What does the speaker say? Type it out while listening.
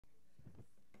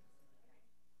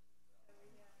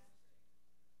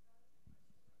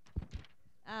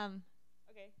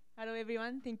Hello,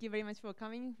 everyone. Thank you very much for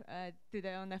coming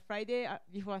on a Friday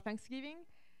before Thanksgiving.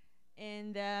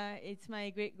 And it's my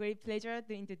great pleasure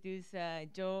to introduce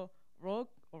Joe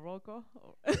Rocco.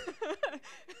 Close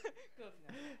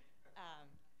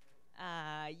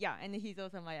enough. Yeah, and he's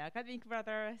also my academic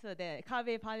brother. So the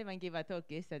Kabe Parliament gave a talk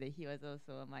yesterday. He was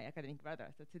also my academic brother.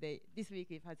 So this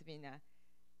week, it has been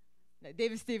the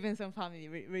David Stevenson family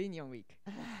reunion week.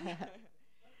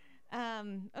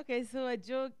 Okay, so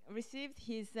Joe received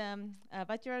his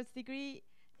bachelor's degree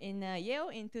in Yale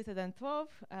in 2012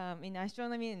 in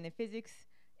astronomy and physics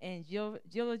and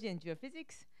geology and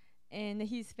geophysics. And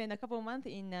he spent a couple of months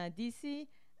in DC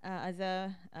as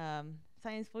a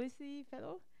science policy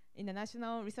fellow in the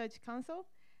National Research Council.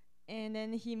 And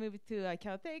then he moved to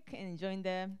Caltech and joined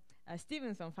the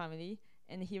Stevenson family.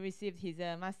 And he received his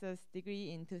master's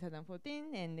degree in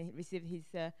 2014 and he received his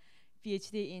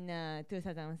PhD in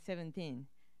 2017.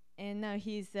 And now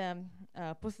he's a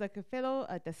postdoctoral fellow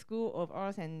at the School of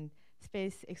Earth and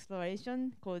Space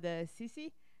Exploration called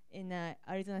SESE in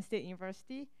Arizona State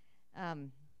University.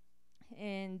 And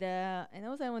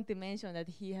also I want to mention that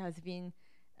he has been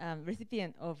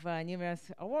recipient of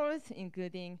numerous awards,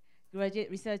 including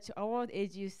Graduate Research Award,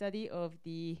 AGU Study of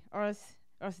the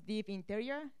Earth's Deep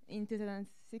Interior in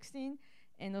 2016,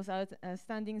 and also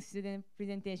Outstanding Student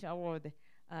Presentation Award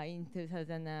in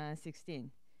 2016.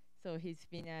 So he's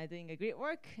been doing a great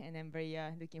work, and I'm very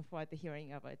looking forward to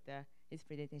hearing about his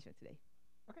presentation today.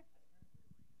 Okay.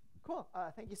 Cool.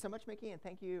 Thank you so much, Mickey, and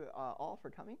thank you all for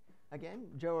coming. Again,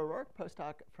 Joe O'Rourke,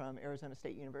 postdoc from Arizona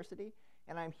State University,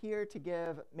 and I'm here to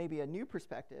give maybe a new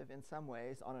perspective in some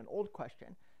ways on an old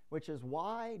question, which is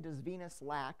why does Venus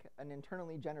lack an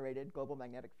internally generated global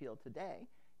magnetic field today,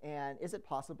 and is it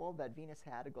possible that Venus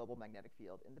had a global magnetic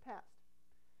field in the past?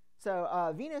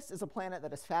 So Venus is a planet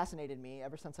that has fascinated me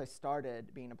ever since I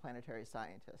started being a planetary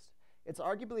scientist. It's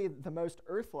arguably the most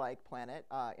Earth-like planet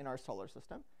in our solar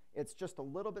system. It's just a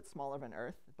little bit smaller than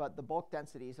Earth, but the bulk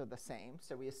densities are the same,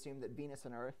 so we assume that Venus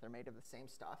and Earth are made of the same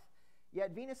stuff.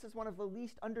 Yet Venus is one of the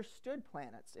least understood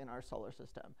planets in our solar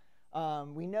system.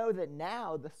 We know that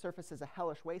now the surface is a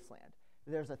hellish wasteland.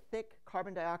 There's a thick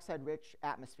carbon dioxide-rich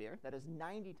atmosphere that is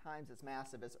 90 times as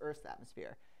massive as Earth's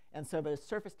atmosphere. And so the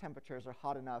surface temperatures are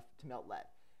hot enough to melt lead.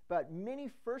 But many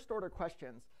first-order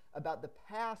questions about the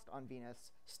past on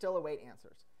Venus still await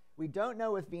answers. We don't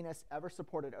know if Venus ever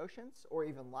supported oceans or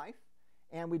even life,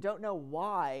 and we don't know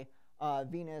why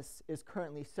Venus is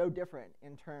currently so different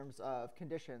in terms of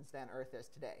conditions than Earth is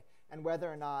today, and whether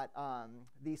or not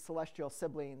these celestial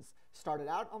siblings started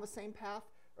out on the same path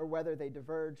or whether they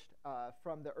diverged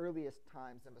from the earliest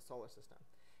times in the solar system.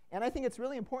 And I think it's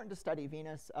really important to study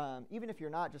Venus, even if you're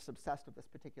not just obsessed with this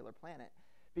particular planet,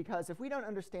 because if we don't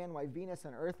understand why Venus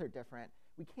and Earth are different,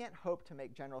 we can't hope to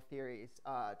make general theories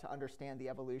to understand the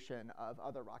evolution of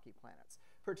other rocky planets,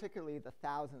 particularly the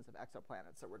thousands of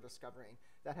exoplanets that we're discovering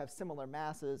that have similar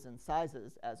masses and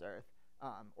sizes as Earth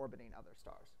orbiting other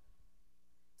stars.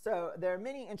 So there are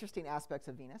many interesting aspects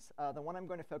of Venus. The one I'm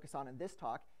going to focus on in this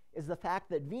talk is the fact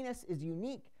that Venus is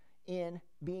unique in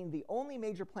being the only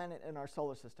major planet in our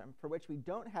solar system for which we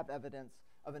don't have evidence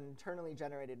of an internally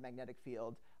generated magnetic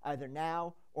field either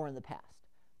now or in the past.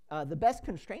 The best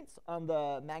constraints on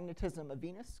the magnetism of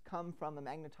Venus come from a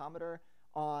magnetometer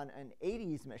on an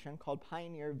 80s mission called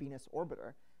Pioneer Venus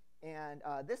Orbiter. And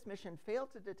this mission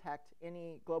failed to detect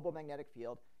any global magnetic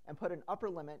field and put an upper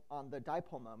limit on the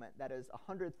dipole moment that is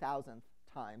 100,000th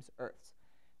times Earth's.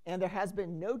 And there has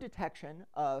been no detection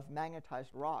of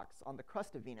magnetized rocks on the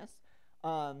crust of Venus.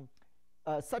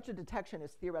 Such a detection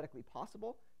is theoretically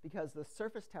possible because the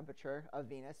surface temperature of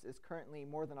Venus is currently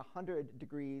more than 100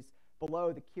 degrees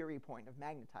below the Curie point of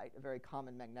magnetite, a very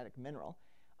common magnetic mineral.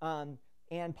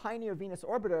 And Pioneer Venus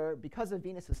Orbiter, because of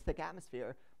Venus's thick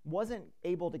atmosphere, wasn't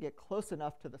able to get close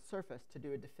enough to the surface to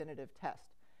do a definitive test.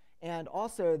 And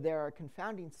also, there are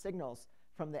confounding signals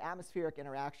from the atmospheric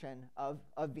interaction of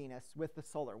Venus with the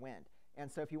solar wind.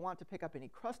 And so if you want to pick up any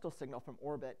crustal signal from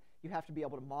orbit, you have to be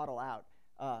able to model out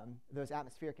those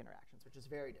atmospheric interactions, which is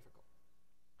very difficult.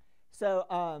 So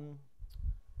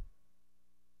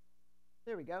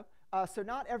there we go. So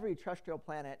not every terrestrial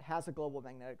planet has a global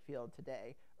magnetic field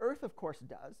today. Earth, of course,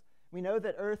 does. We know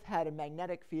that Earth had a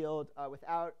magnetic field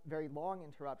without very long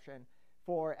interruption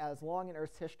for as long in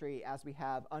Earth's history as we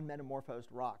have unmetamorphosed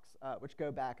rocks, which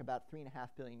go back about 3.5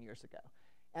 billion years ago.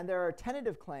 And there are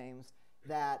tentative claims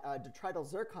that detrital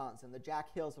zircons in the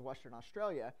Jack Hills of Western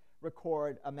Australia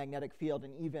record a magnetic field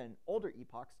in even older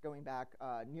epochs, going back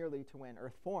nearly to when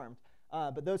Earth formed.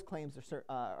 But those claims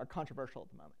are controversial at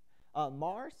the moment.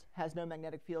 Mars has no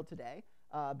magnetic field today,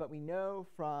 but we know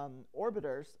from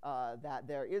orbiters that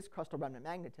there is crustal remnant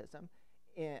magnetism,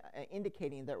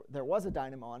 indicating that there was a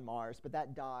dynamo on Mars, but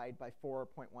that died by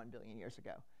 4.1 billion years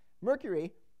ago.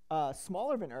 Mercury,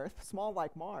 smaller than Earth, small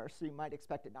like Mars, so you might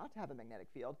expect it not to have a magnetic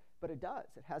field, but it does.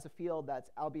 It has a field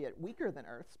that's albeit weaker than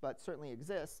Earth's, but certainly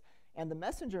exists. And the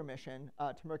MESSENGER mission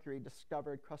to Mercury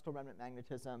discovered crustal remnant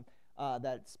magnetism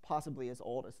that's possibly as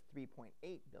old as 3.8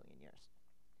 billion years.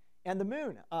 And the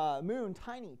moon,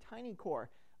 tiny, tiny core,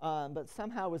 but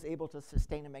somehow was able to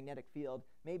sustain a magnetic field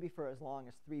maybe for as long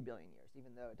as 3 billion years,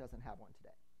 even though it doesn't have one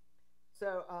today.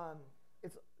 So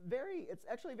it's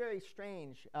actually very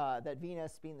strange that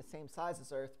Venus, being the same size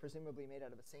as Earth, presumably made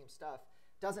out of the same stuff,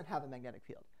 doesn't have a magnetic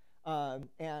field.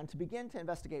 And to begin to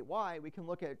investigate why, we can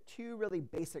look at two really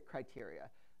basic criteria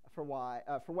for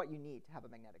what you need to have a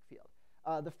magnetic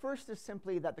field. The first is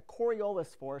simply that the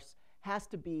Coriolis force has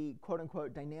to be, quote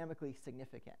unquote, dynamically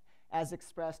significant, as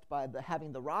expressed by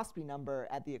having the Rossby number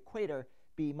at the equator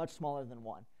be much smaller than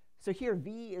 1. So here,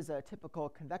 v is a typical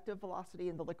convective velocity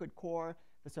in the liquid core.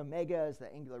 This omega is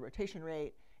the angular rotation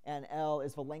rate, and L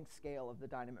is the length scale of the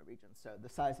dynamo region, so the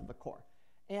size of the core.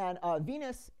 And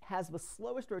Venus has the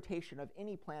slowest rotation of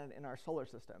any planet in our solar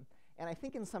system. And I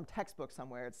think in some textbook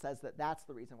somewhere it says that that's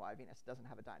the reason why Venus doesn't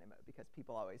have a dynamo, because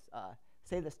people always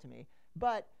say this to me.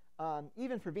 But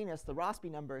even for Venus, the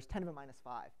Rossby number is 10 to the minus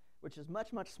 5, which is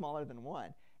much, much smaller than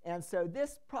 1. And so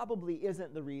this probably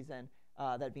isn't the reason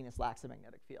that Venus lacks a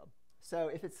magnetic field. So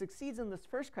if it succeeds in this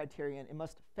first criterion, it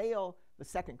must fail the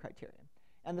second criterion.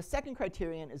 And the second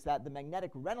criterion is that the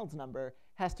magnetic Reynolds number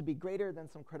has to be greater than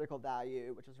some critical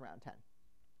value, which is around 10.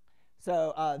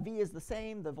 So v is the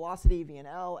same, the velocity, v and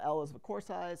L is the core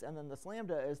size, and then this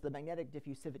lambda is the magnetic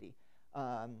diffusivity,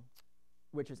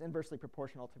 which is inversely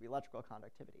proportional to the electrical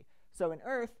conductivity. So in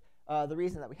Earth, the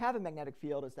reason that we have a magnetic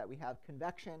field is that we have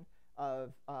convection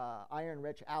of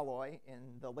iron-rich alloy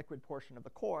in the liquid portion of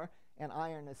the core, and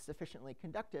iron is sufficiently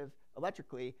conductive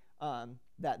electrically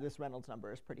that this Reynolds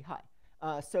number is pretty high.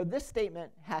 So this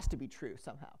statement has to be true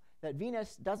somehow, that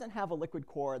Venus doesn't have a liquid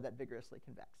core that vigorously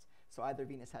convects. So either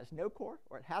Venus has no core,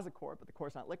 or it has a core, but the core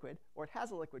is not liquid, or it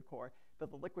has a liquid core, but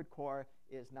the liquid core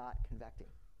is not convecting.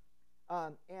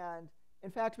 And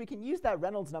in fact, we can use that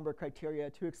Reynolds number criteria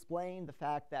to explain the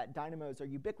fact that dynamos are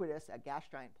ubiquitous at gas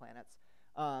giant planets,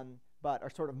 but are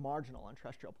sort of marginal on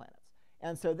terrestrial planets.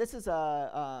 And so this is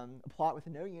a plot with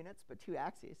no units, but 2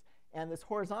 axes. And this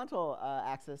horizontal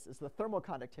axis is the thermal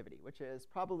conductivity, which is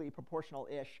probably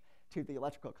proportional-ish to the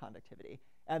electrical conductivity.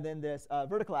 And then this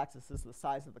vertical axis is the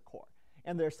size of the core.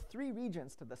 And there's 3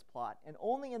 regions to this plot, and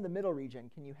only in the middle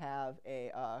region can you have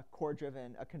a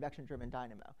core-driven, a convection-driven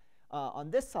dynamo.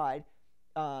 On this side,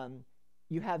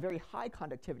 you have very high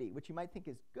conductivity, which you might think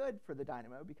is good for the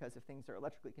dynamo, because if things are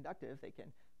electrically conductive, they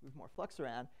can move more flux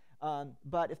around.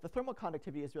 But if the thermal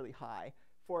conductivity is really high,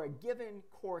 for a given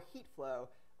core heat flow,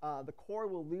 the core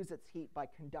will lose its heat by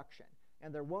conduction,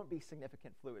 and there won't be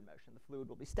significant fluid motion. The fluid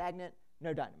will be stagnant,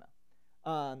 no dynamo.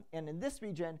 And in this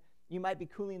region, you might be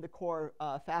cooling the core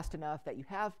fast enough that you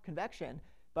have convection,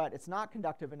 but it's not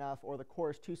conductive enough, or the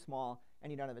core is too small,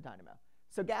 and you don't have a dynamo.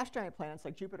 So gas giant planets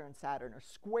like Jupiter and Saturn are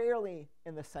squarely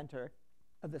in the center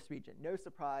of this region. No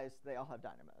surprise, they all have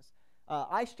dynamos.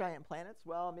 Ice giant planets,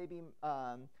 well, maybe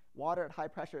water at high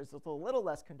pressure is a little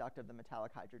less conductive than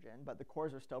metallic hydrogen, but the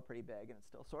cores are still pretty big, and it's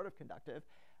still sort of conductive.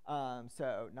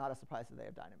 So not a surprise that they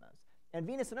have dynamos. And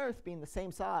Venus and Earth, being the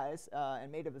same size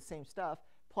and made of the same stuff,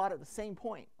 plot at the same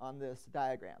point on this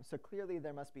diagram. So clearly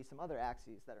there must be some other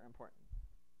axes that are important.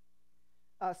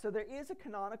 So there is a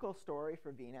canonical story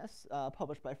for Venus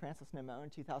published by Francis Nemo in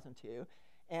 2002.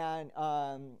 And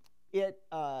it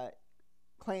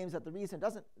claims that the reason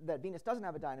that Venus doesn't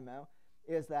have a dynamo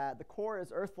is that the core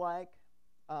is Earth-like,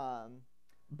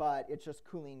 but it's just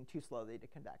cooling too slowly to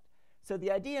convect. So the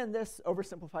idea in this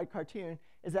oversimplified cartoon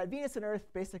is that Venus and Earth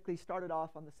basically started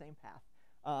off on the same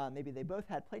path. Maybe they both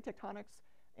had plate tectonics,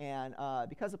 and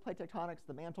because of plate tectonics,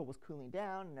 the mantle was cooling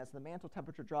down, and as the mantle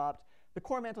temperature dropped, the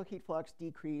core mantle heat flux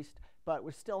decreased, but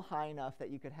was still high enough that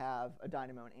you could have a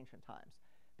dynamo in ancient times.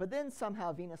 But then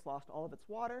somehow Venus lost all of its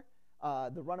water.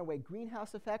 The runaway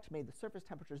greenhouse effect made the surface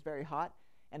temperatures very hot,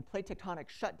 and plate tectonics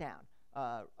shut down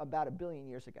about 1 billion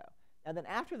years ago. And then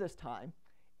after this time,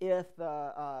 if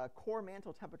the core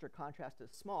mantle temperature contrast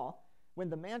is small, when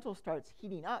the mantle starts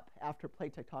heating up after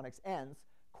plate tectonics ends,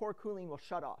 core cooling will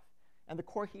shut off. And the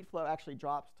core heat flow actually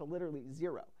drops to literally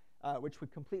 0, which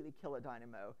would completely kill a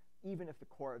dynamo, even if the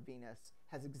core of Venus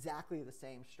has exactly the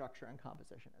same structure and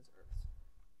composition as Earth's.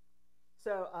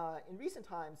 So in recent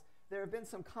times, there have been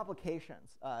some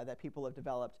complications that people have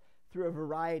developed through a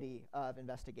variety of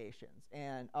investigations.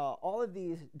 And all of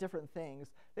these different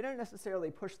things, they don't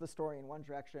necessarily push the story in one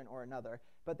direction or another,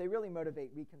 but they really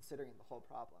motivate reconsidering the whole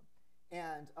problem.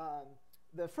 And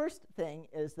the first thing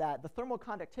is that the thermal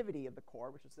conductivity of the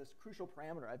core, which is this crucial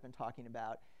parameter I've been talking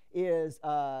about,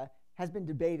 has been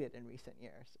debated in recent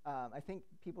years. I think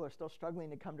people are still struggling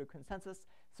to come to a consensus,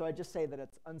 so I just say that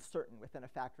it's uncertain within a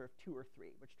factor of 2 or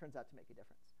 3, which turns out to make a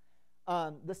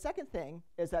difference. The second thing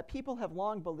is that people have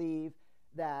long believed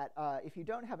that if you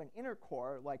don't have an inner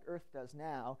core like Earth does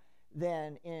now,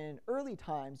 then in early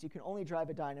times you can only drive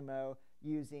a dynamo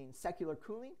using secular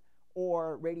cooling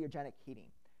or radiogenic heating.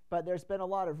 But there's been a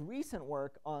lot of recent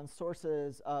work on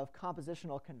sources of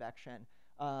compositional convection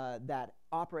that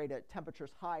operate at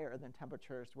temperatures higher than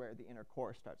temperatures where the inner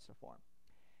core starts to form.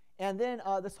 And then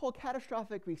this whole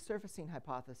catastrophic resurfacing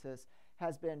hypothesis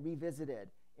has been revisited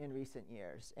in recent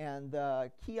years. And the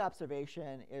key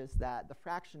observation is that the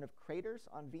fraction of craters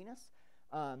on Venus,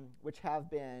 which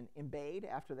have been embayed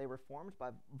after they were formed by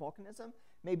volcanism,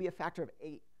 may be a factor of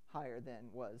 8 higher than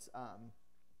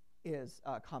is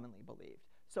commonly believed.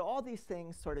 So all these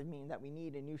things sort of mean that we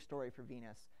need a new story for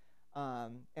Venus.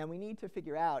 And we need to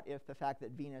figure out if the fact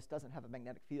that Venus doesn't have a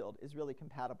magnetic field is really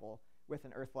compatible with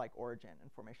an Earth-like origin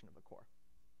and formation of the core.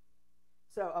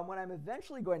 So what I'm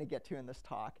eventually going to get to in this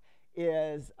talk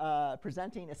is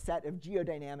presenting a set of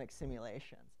geodynamic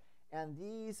simulations. And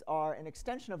these are an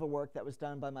extension of a work that was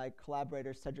done by my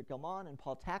collaborators Cedric Gilman and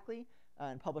Paul Tackley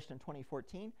and published in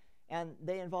 2014. And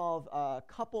they involve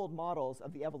coupled models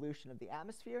of the evolution of the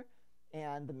atmosphere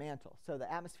and the mantle. So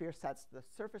the atmosphere sets the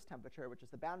surface temperature, which is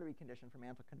the boundary condition for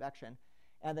mantle convection.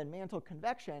 And then mantle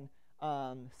convection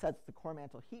sets the core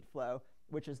mantle heat flow,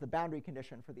 which is the boundary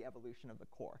condition for the evolution of the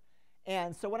core.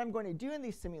 And so what I'm going to do in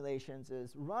these simulations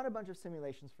is run a bunch of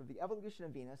simulations for the evolution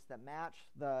of Venus that match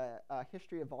the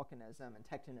history of volcanism and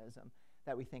tectonism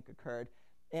that we think occurred,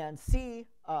 and see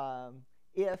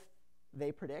if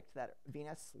they predict that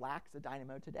Venus lacks a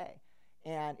dynamo today.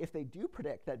 And if they do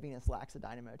predict that Venus lacks a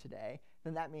dynamo today,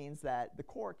 then that means that the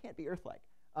core can't be Earth-like.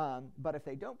 But if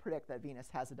they don't predict that Venus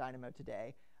has a dynamo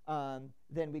today,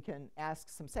 then we can ask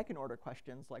some second-order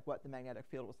questions like what the magnetic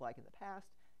field was like in the past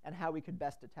and how we could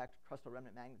best detect crustal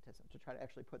remnant magnetism to try to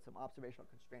actually put some observational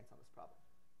constraints on this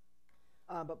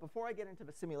problem. But before I get into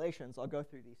the simulations, I'll go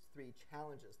through these 3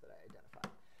 challenges that I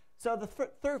identified. So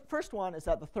the first one is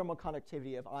that the thermal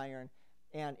conductivity of iron,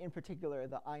 and in particular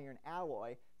the iron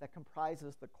alloy that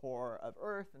comprises the core of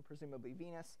Earth and presumably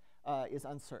Venus, is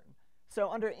uncertain.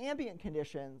 So under ambient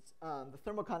conditions, the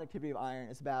thermal conductivity of iron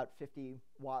is about 50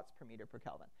 watts per meter per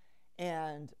Kelvin.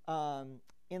 And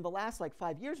in the last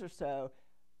 5 years or so,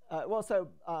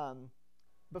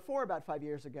 before about 5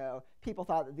 years ago, people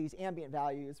thought that these ambient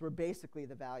values were basically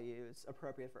the values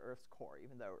appropriate for Earth's core,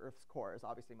 even though Earth's core is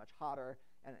obviously much hotter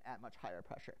and at much higher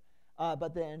pressure.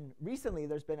 But then recently,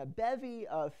 there's been a bevy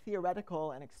of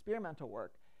theoretical and experimental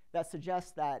work that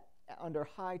suggests that under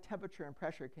high temperature and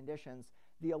pressure conditions,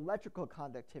 the electrical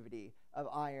conductivity of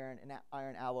iron and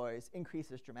iron alloys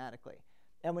increases dramatically.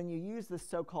 And when you use this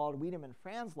so-called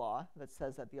Wiedemann-Franz law that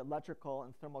says that the electrical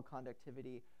and thermal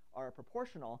conductivity are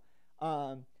proportional,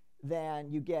 then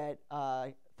you get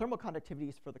thermal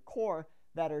conductivities for the core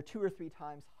that are 2 or 3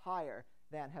 times higher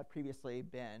than have previously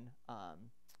been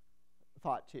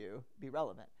thought to be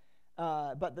relevant.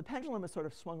 But the pendulum has sort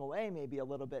of swung away maybe a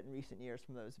little bit in recent years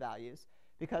from those values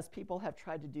because people have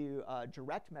tried to do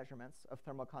direct measurements of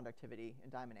thermal conductivity in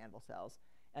diamond anvil cells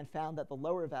and found that the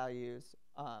lower values,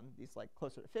 these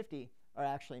closer to 50, are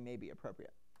actually maybe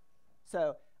appropriate.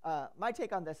 So my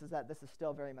take on this is that this is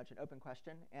still very much an open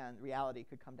question, and reality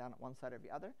could come down at one side or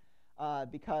the other,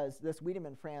 because this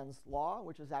Wiedemann-Franz law,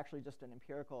 which is actually just an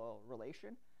empirical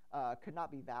relation, could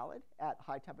not be valid at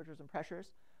high temperatures and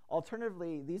pressures.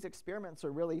 Alternatively, these experiments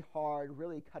are really hard,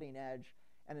 really cutting edge,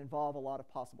 and involve a lot of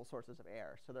possible sources of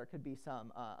error. So there could be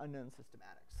some unknown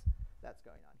systematics that's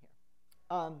going on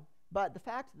here. But the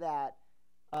fact that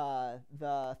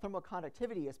the thermal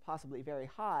conductivity is possibly very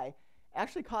high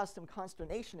actually caused some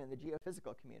consternation in the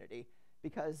geophysical community,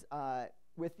 because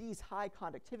with these high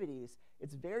conductivities,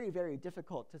 it's very, very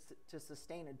difficult to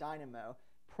sustain a dynamo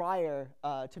prior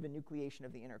to the nucleation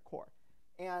of the inner core.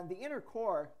 And the inner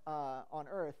core on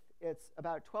Earth, it's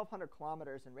about 1,200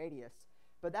 kilometers in radius,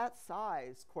 but that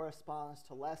size corresponds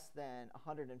to less than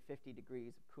 150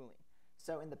 degrees of cooling.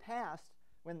 So in the past,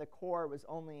 when the core was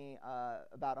only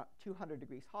about 200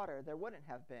 degrees hotter, there wouldn't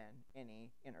have been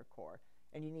any inner core.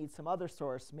 And you need some other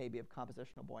source, maybe, of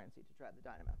compositional buoyancy to drive the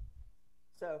dynamo.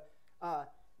 So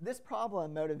this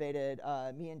problem motivated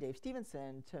me and Dave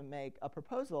Stevenson to make a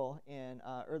proposal in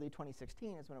early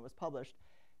 2016, is when it was published,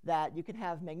 that you can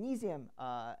have magnesium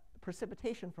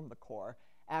precipitation from the core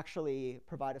actually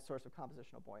provide a source of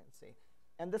compositional buoyancy.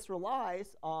 And this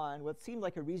relies on what seemed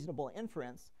like a reasonable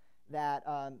inference that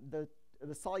the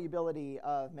solubility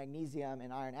of magnesium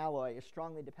in iron alloy is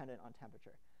strongly dependent on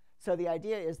temperature. So the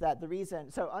idea is that the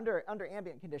reason, so under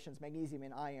ambient conditions, magnesium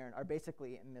and iron are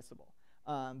basically immiscible.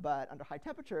 But under high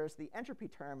temperatures, the entropy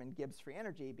term in Gibbs free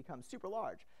energy becomes super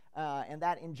large. And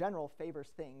that, in general, favors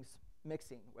things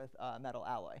mixing with metal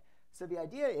alloy. So the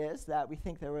idea is that we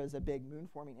think there was a big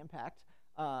moon-forming impact.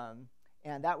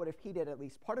 And that would have heated at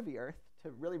least part of the Earth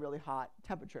to really, really hot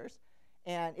temperatures.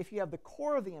 And if you have the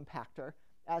core of the impactor,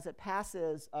 as it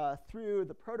passes through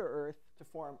the proto-Earth to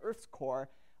form Earth's core,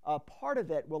 part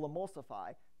of it will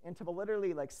emulsify into the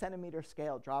literally like centimeter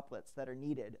scale droplets that are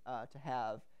needed to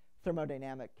have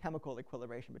thermodynamic chemical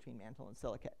equilibration between mantle and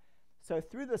silicate. So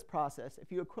through this process,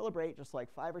 if you equilibrate just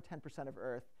like 5 or 10% of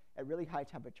Earth at really high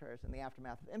temperatures in the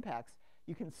aftermath of impacts,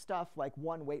 you can stuff like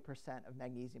 1 weight percent of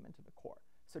magnesium into the core.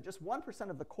 So just 1%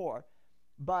 of the core.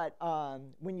 But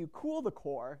when you cool the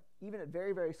core, even at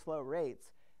very, very slow rates,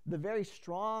 the very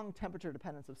strong temperature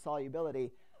dependence of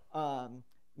solubility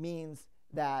means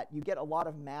that you get a lot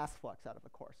of mass flux out of the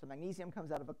core. So magnesium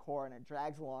comes out of the core, and it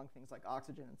drags along things like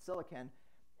oxygen and silicon,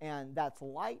 and that's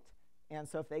light. And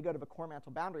so if they go to the core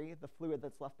mantle boundary, the fluid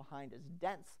that's left behind is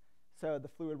dense, so the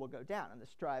fluid will go down, and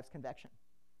this drives convection.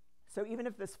 So even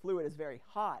if this fluid is very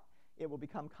hot, it will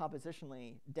become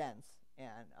compositionally dense,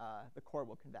 and the core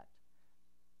will convect.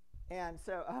 And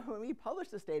so when we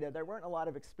published this data, there weren't a lot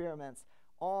of experiments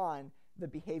on the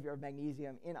behavior of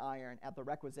magnesium in iron at the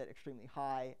requisite extremely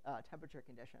high temperature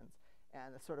conditions.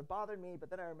 And this sort of bothered me, but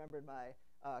then I remembered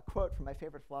my quote from my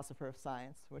favorite philosopher of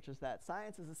science, which is that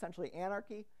science is essentially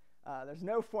anarchy. There's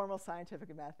no formal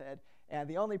scientific method, and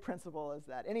the only principle is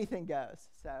that anything goes.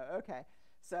 So, okay.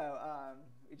 So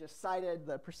we just cited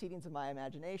the proceedings of my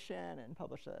imagination and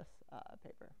published this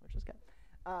paper, which is good.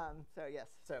 So yes,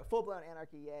 so full-blown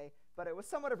anarchy, yay. But it was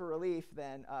somewhat of a relief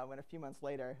then when a few months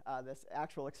later this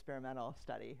actual experimental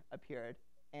study appeared.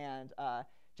 And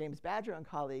James Badger and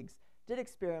colleagues did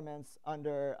experiments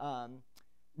under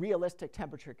realistic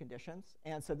temperature conditions.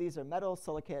 And so these are metal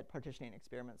silicate partitioning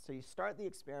experiments. So you start the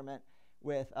experiment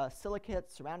with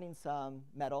silicate surrounding some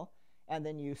metal, and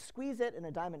then you squeeze it in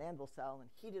a diamond anvil cell and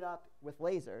heat it up with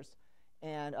lasers.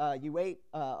 And you wait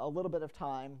a little bit of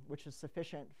time, which is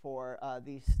sufficient for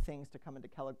these things to come into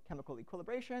chemical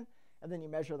equilibration. And then you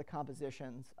measure the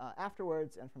compositions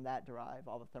afterwards, and from that derive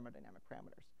all the thermodynamic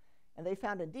parameters. And they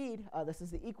found, indeed, this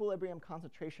is the equilibrium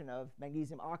concentration of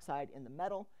magnesium oxide in the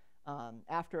metal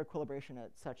after equilibration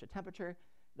at such a temperature,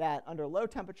 that under low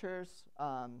temperatures,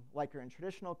 like you're in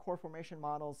traditional core formation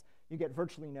models, you get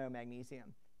virtually no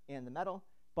magnesium in the metal.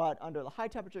 But under the high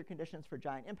temperature conditions for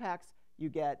giant impacts, you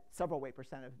get several weight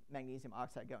percent of magnesium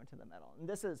oxide go into the metal. And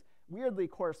this is weirdly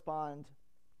corresponded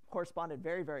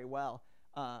very, very well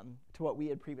to what we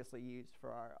had previously used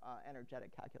for our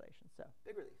energetic calculations. So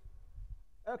big relief.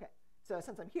 OK, so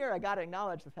since I'm here, I got to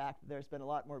acknowledge the fact that there's been a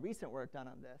lot more recent work done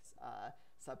on this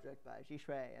subject by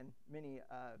Jishui and many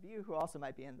of you who also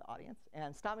might be in the audience.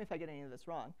 And stop me if I get any of this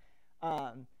wrong.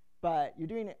 But you're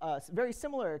doing very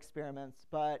similar experiments,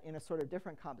 but in a sort of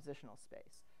different compositional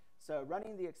space. So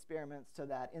running the experiments so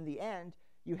that in the end,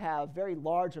 you have very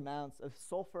large amounts of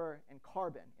sulfur and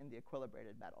carbon in the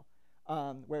equilibrated metal.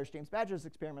 Whereas James Badger's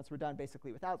experiments were done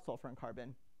basically without sulfur and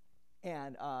carbon.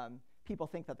 And people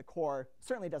think that the core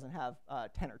certainly doesn't have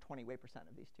 10 or 20 weight percent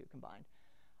of these two combined.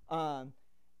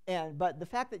 But the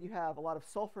fact that you have a lot of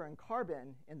sulfur and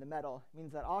carbon in the metal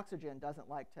means that oxygen doesn't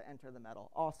like to enter the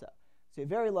metal also. So you have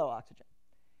very low oxygen.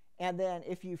 And then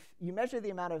if you measure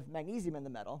the amount of magnesium in the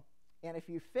metal, and if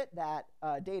you fit that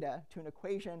data to an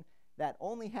equation that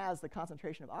only has the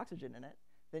concentration of oxygen in it,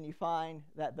 then you find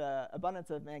that the abundance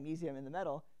of magnesium in the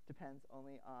metal depends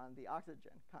only on the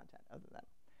oxygen content of the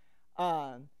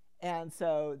metal. And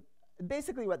so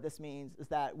basically what this means is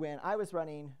that when I was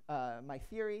running my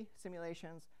theory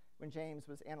simulations, when James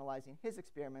was analyzing his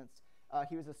experiments,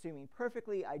 he was assuming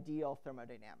perfectly ideal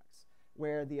thermodynamics,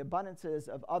 where the abundances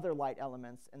of other light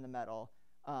elements in the metal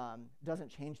doesn't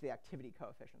change the activity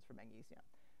coefficients for magnesium.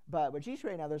 But what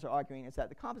Jishui and others are arguing is that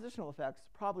the compositional effects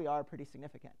probably are pretty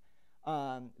significant.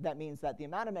 That means that the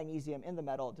amount of magnesium in the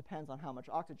metal depends on how much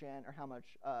oxygen or how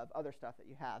much of other stuff that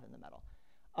you have in the metal.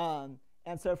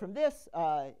 And so from this,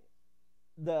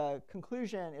 the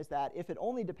conclusion is that if it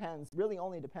really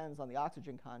only depends on the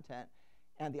oxygen content,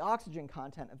 and the oxygen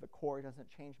content of the core doesn't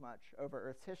change much over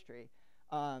Earth's history,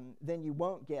 then you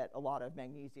won't get a lot of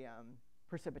magnesium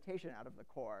precipitation out of the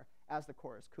core as the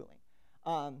core is cooling.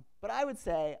 But I would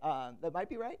say that might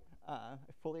be right. I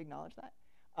fully acknowledge that.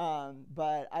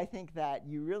 But I think that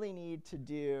you really need to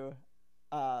do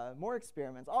more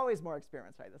experiments, always more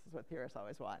experiments, right? This is what theorists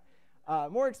always want.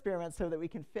 More experiments so that we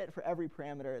can fit for every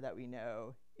parameter that we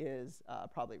know is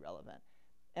probably relevant.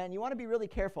 And you want to be really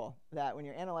careful that when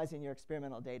you're analyzing your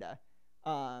experimental data,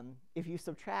 if you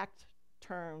subtract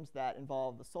terms that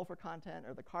involve the sulfur content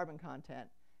or the carbon content,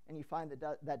 and you find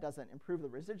that that doesn't improve the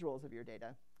residuals of your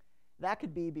data, that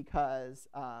could be because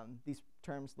these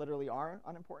terms literally are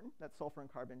unimportant, that sulfur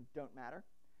and carbon don't matter.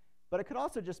 But it could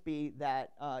also just be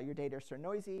that your data are so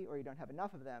noisy or you don't have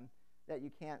enough of them that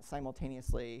you can't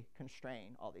simultaneously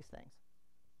constrain all these things.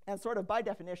 And sort of by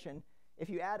definition, if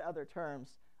you add other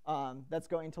terms, that's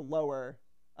going to lower,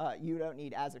 you don't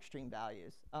need as extreme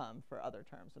values for other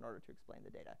terms in order to explain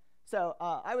the data. So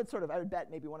I would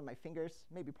bet maybe one of my fingers,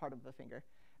 maybe part of the finger,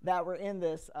 that we're in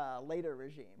this later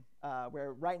regime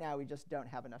where right now we just don't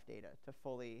have enough data to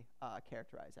fully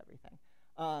characterize everything.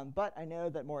 But I know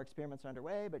that more experiments are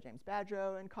underway by James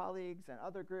Badgerow and colleagues and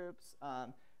other groups.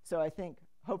 So I think,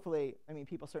 hopefully, I mean,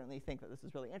 people certainly think that this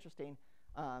is really interesting.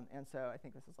 And so I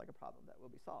think this is like a problem that will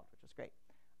be solved, which is great.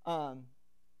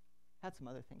 Had some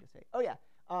other thing to say. Oh, yeah.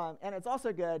 And it's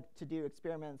also good to do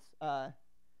experiments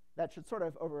that should sort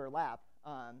of overlap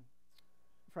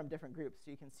from different groups,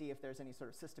 so you can see if there's any sort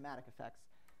of systematic effects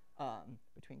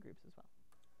between groups as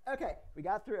well. OK, we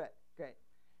got through it. Great.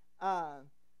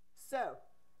 So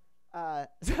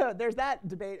there's that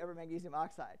debate over magnesium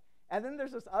oxide. And then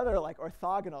there's this other like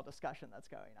orthogonal discussion that's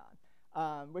going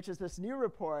on, which is this new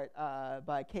report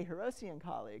by Kei Hiroshi and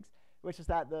colleagues, which is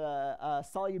that the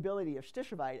solubility of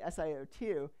stishovite,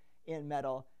 SiO2, in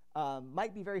metal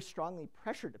might be very strongly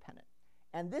pressure dependent.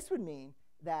 And this would mean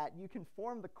that you can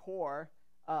form the core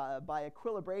by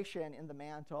equilibration in the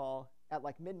mantle at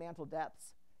like mid-mantle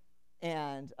depths,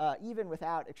 and even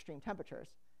without extreme temperatures.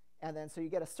 And then so you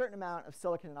get a certain amount of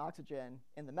silicon and oxygen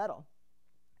in the metal.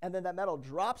 And then that metal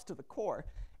drops to the core.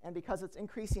 And because it's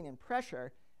increasing in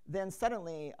pressure, then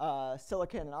suddenly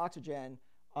silicon and oxygen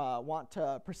want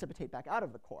to precipitate back out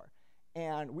of the core.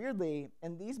 And weirdly,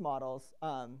 in these models,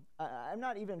 I'm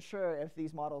not even sure if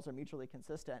these models are mutually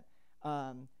consistent.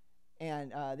 And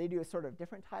they do a sort of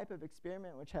different type of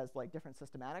experiment, which has like different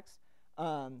systematics.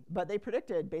 But they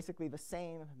predicted basically the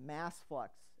same mass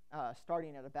flux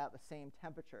starting at about the same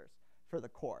temperatures for the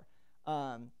core.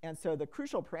 And so the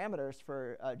crucial parameters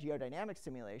for geodynamic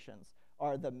simulations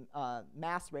are the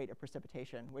mass rate of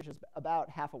precipitation, which is about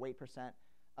half a weight percent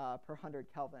per 100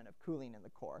 Kelvin of cooling in the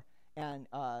core. And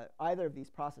either of these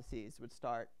processes would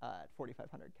start at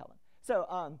 4,500 Kelvin.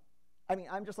 So I mean,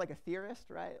 I'm just like a theorist,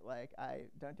 right? Like, I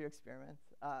don't do experiments.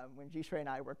 When Jishrei and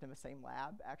I worked in the same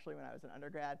lab, actually, when I was an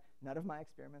undergrad, none of my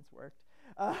experiments worked.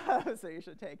 So you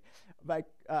should take like,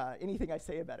 anything I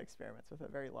say about experiments with a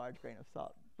very large grain of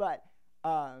salt. But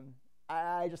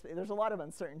there's a lot of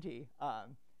uncertainty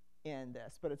in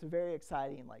this, but it's very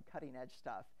exciting, like cutting-edge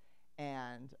stuff.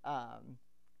 And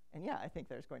yeah, I think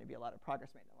there's going to be a lot of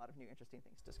progress made and a lot of new interesting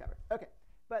things discovered. OK.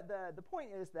 But the point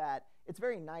is that it's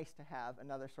very nice to have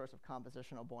another source of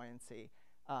compositional buoyancy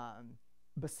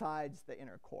besides the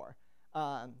inner core.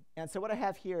 And so what I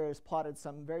have here is plotted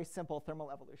some very simple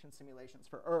thermal evolution simulations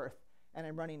for Earth, and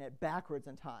I'm running it backwards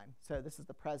in time. So this is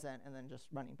the present, and then just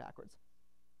running backwards.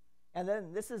 And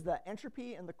then this is the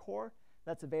entropy in the core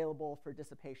that's available for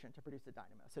dissipation to produce a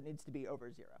dynamo. So it needs to be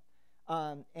over 0.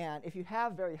 And if you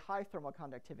have very high thermal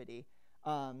conductivity,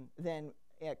 then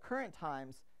at current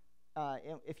times,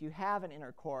 if you have an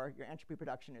inner core, your entropy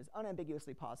production is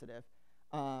unambiguously positive.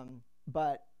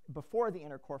 But before the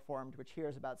inner core formed, which here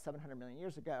is about 700 million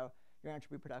years ago, your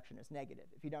entropy production is negative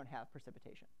if you don't have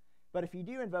precipitation. But if you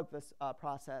do invoke this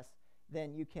process,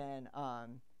 then you can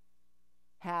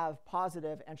have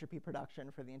positive entropy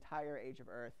production for the entire age of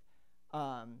Earth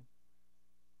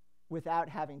without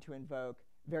having to invoke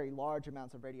very large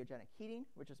amounts of radiogenic heating,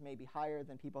 which is maybe higher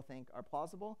than people think are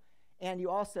plausible. And you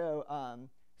also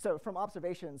so from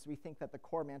observations, we think that the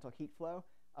core mantle heat flow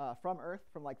from Earth,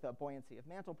 from like the buoyancy of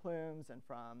mantle plumes and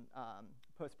from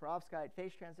post-perovskite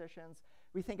phase transitions,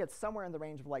 we think it's somewhere in the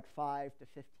range of like 5 to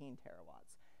 15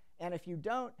 terawatts. And if you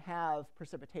don't have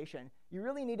precipitation, you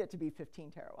really need it to be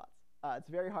 15 terawatts. It's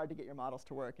very hard to get your models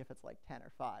to work if it's like 10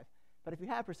 or 5. But if you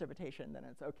have precipitation, then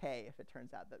it's OK if it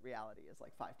turns out that reality is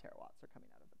like 5 terawatts are coming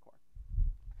out of the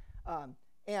core.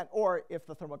 Or if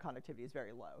the thermal conductivity is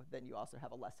very low, then you also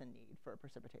have a lessened need for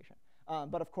precipitation.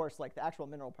 But of course, like the actual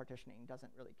mineral partitioning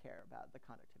doesn't really care about the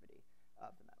conductivity of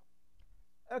the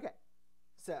metal. OK,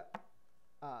 so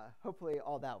hopefully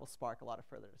all that will spark a lot of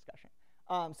further discussion.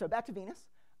 So back to Venus.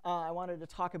 I wanted to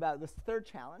talk about this third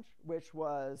challenge, which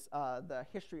was the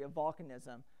history of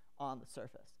volcanism on the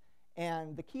surface.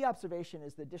 And the key observation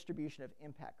is the distribution of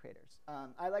impact craters.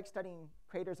 I like studying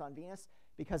craters on Venus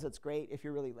because it's great if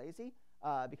you're really lazy,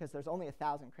 because there's only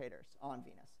 1,000 craters on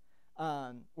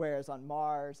Venus. Whereas on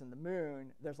Mars and the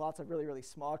Moon, there's lots of really, really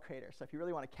small craters. So if you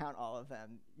really want to count all of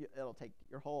them, it'll take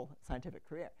your whole scientific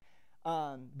career.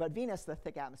 But Venus, the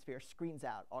thick atmosphere, screens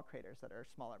out all craters that are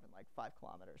smaller than like 5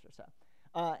 kilometers or so.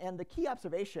 And the key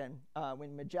observation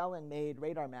when Magellan made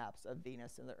radar maps of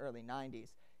Venus in the early 90s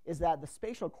is that the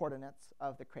spatial coordinates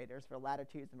of the craters, their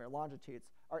latitudes and their longitudes,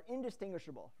 are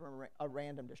indistinguishable from a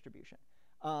random distribution.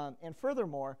 And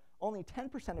furthermore, only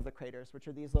 10% of the craters, which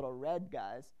are these little red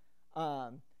guys,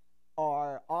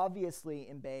 are obviously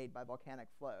embayed by volcanic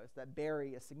flows that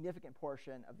bury a significant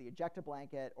portion of the ejecta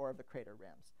blanket or of the crater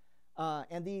rims.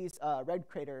 And these red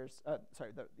craters,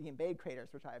 the embayed craters,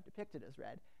 which I have depicted as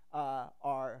red,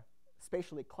 are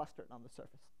spatially clustered on the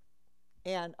surface.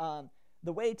 And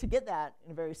the way to get that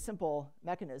in a very simple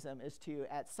mechanism is to,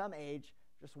 at some age,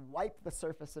 just wipe the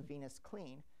surface of Venus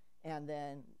clean and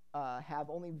then have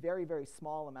only very, very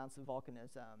small amounts of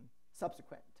volcanism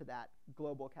subsequent to that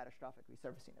global catastrophic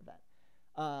resurfacing event.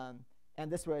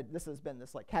 And this has been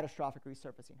this like catastrophic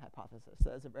resurfacing hypothesis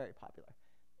that is very popular.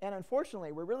 And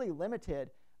unfortunately, we're really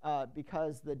limited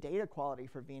because the data quality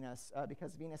for Venus,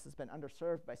 because Venus has been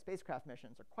underserved by spacecraft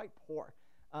missions, are quite poor.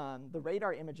 The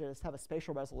radar images have a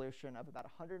spatial resolution of about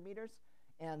 100 meters,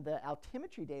 and the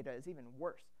altimetry data is even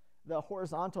worse. The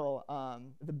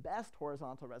best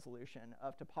horizontal resolution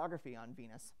of topography on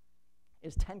Venus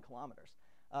is 10 kilometers,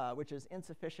 which is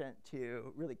insufficient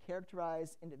to really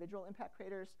characterize individual impact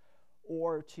craters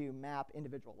or to map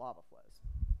individual lava flows.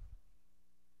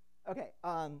 Okay,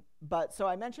 so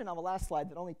I mentioned on the last slide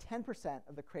that only 10%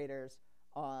 of the craters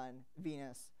on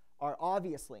Venus are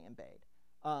obviously embayed.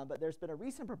 But there's been a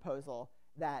recent proposal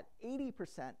that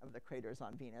 80% of the craters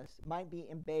on Venus might be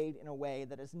embayed in a way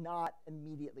that is not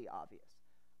immediately obvious.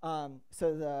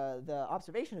 So the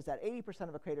observation is that 80%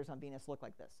 of the craters on Venus look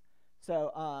like this.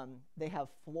 So they have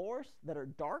floors that are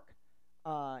dark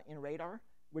in radar,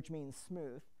 which means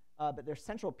smooth, but their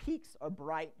central peaks are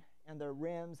bright, and their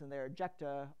rims and their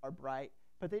ejecta are bright,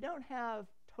 but they don't have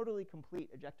totally complete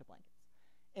ejecta blankets.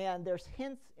 And there's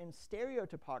hints in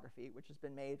stereotopography, which has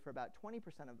been made for about 20%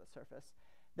 of the surface,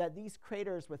 that these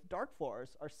craters with dark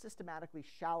floors are systematically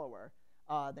shallower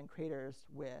than craters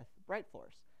with bright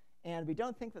floors. And we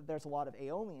don't think that there's a lot of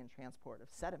aeolian transport of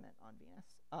sediment on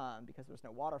Venus because there's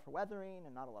no water for weathering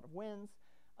and not a lot of winds.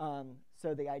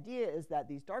 So the idea is that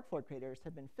these dark floor craters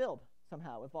have been filled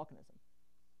somehow with volcanism.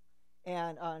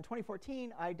 And in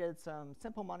 2014, I did some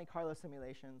simple Monte Carlo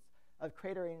simulations of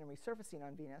cratering and resurfacing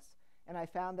on Venus. And I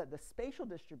found that the spatial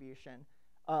distribution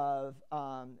of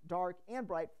dark and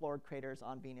bright floored craters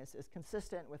on Venus is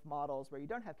consistent with models where you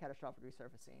don't have catastrophic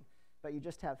resurfacing, but you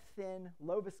just have thin,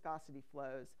 low viscosity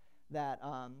flows that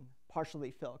partially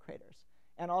fill craters.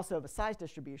 And also the size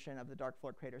distribution of the dark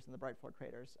floored craters and the bright floored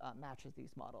craters matches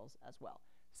these models as well.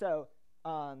 So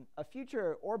a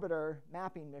future orbiter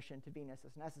mapping mission to Venus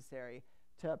is necessary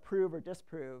to prove or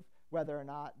disprove whether or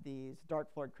not these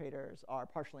dark floored craters are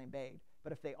partially embayed.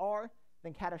 But if they are,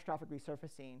 then catastrophic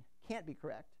resurfacing can't be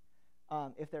correct.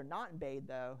 If they're not embayed,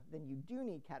 though, then you do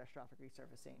need catastrophic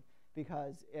resurfacing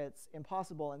because it's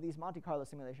impossible. In these Monte Carlo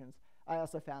simulations, I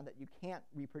also found that you can't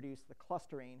reproduce the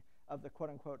clustering of the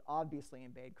quote-unquote obviously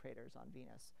embayed craters on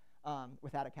Venus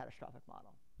without a catastrophic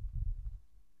model.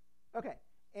 Okay,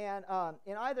 and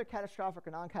in either catastrophic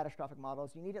or non-catastrophic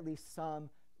models, you need at least some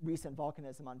recent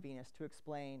volcanism on Venus to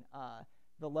explain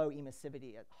the low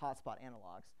emissivity at hotspot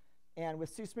analogs. And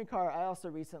with Susmikar, I also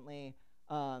recently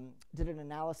did an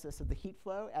analysis of the heat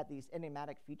flow at these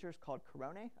enigmatic features called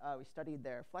coronae. We studied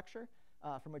their flexure,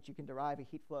 from which you can derive a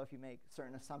heat flow if you make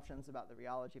certain assumptions about the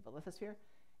rheology of the lithosphere,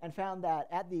 and found that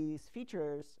at these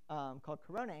features called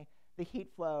coronae, the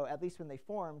heat flow, at least when they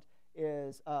formed,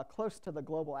 is close to the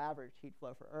global average heat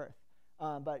flow for Earth.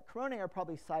 But coronae are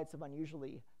probably sites of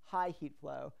unusually high heat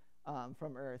flow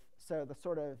from Earth, so the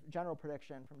sort of general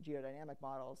prediction from geodynamic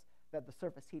models that the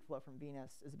surface heat flow from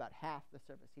Venus is about half the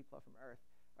surface heat flow from Earth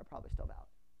are probably still valid.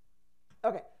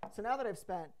 Okay, so now that I've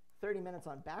spent 30 minutes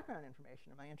on background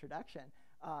information in my introduction,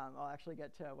 I'll actually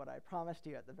get to what I promised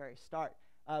you at the very start,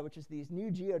 which is these new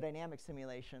geodynamic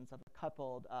simulations of a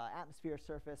coupled atmosphere,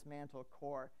 surface, mantle,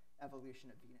 core evolution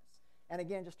of Venus. And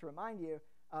again, just to remind you,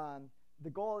 the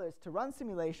goal is to run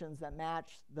simulations that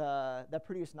match that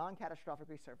produce non-catastrophic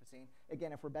resurfacing.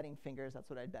 Again, if we're betting fingers, that's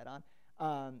what I'd bet on.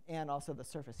 And also the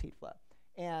surface heat flow.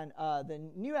 And the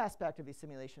new aspect of these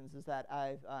simulations is that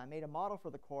I've made a model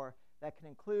for the core that can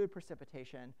include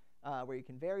precipitation, where you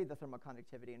can vary the thermal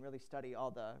conductivity and really study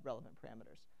all the relevant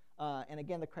parameters. And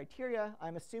again, the criteria,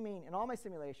 I'm assuming in all my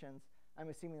simulations, I'm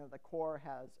assuming that the core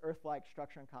has Earth-like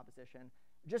structure and composition,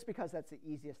 just because that's the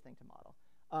easiest thing to model.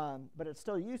 But it's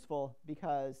still useful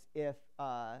because if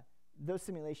those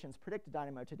simulations predict a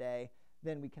dynamo today,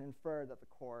 then we can infer that the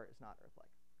core is not Earth-like.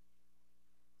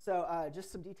 So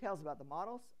just some details about the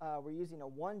models. We're using a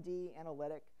 1D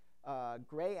analytic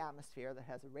gray atmosphere that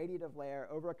has a radiative layer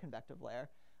over a convective layer.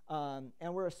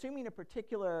 And we're assuming a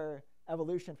particular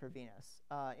evolution for Venus,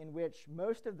 in which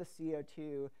most of the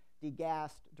CO2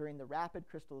 degassed during the rapid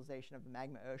crystallization of the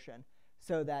magma ocean,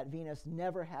 so that Venus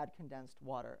never had condensed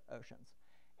water oceans.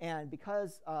 And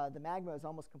because the magma is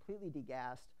almost completely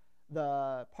degassed,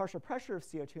 the partial pressure of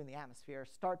CO2 in the atmosphere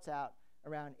starts out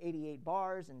around 88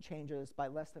 bars and changes by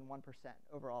less than 1%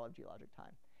 over all of geologic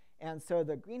time. And so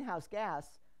the greenhouse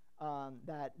gas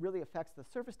that really affects the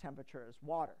surface temperature is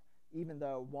water, even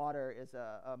though water is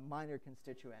a minor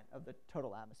constituent of the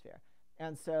total atmosphere.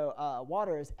 And so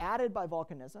water is added by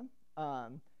volcanism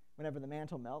whenever the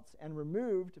mantle melts, and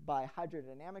removed by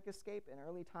hydrodynamic escape in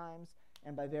early times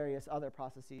and by various other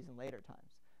processes in later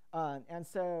times. And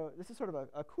so this is sort of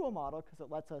a cool model because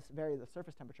it lets us vary the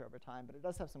surface temperature over time, but it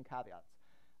does have some caveats.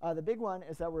 The big one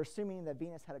is that we're assuming that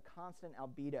Venus had a constant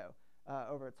albedo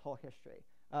over its whole history,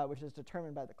 which is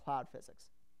determined by the cloud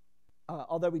physics.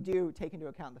 Although we do take into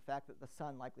account the fact that the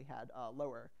sun likely had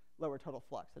lower total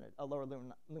flux and a lower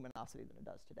luminosity than it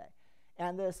does today.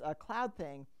 And this cloud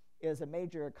thing is a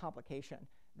major complication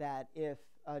that, if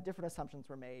different assumptions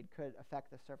were made, could affect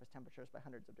the surface temperatures by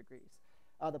hundreds of degrees.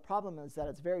 The problem is that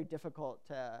it's very difficult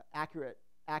to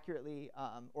accurately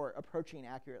or approaching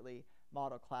accurately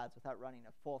model clouds without running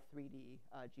a full 3D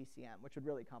GCM, which would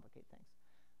really complicate things.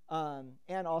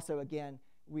 And also, again,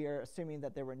 we are assuming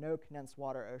that there were no condensed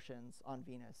water oceans on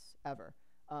Venus ever,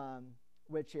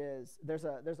 which is, there's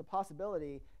a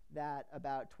possibility that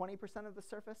about 20% of the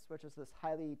surface, which is this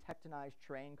highly tectonized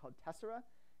terrain called tessera,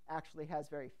 actually has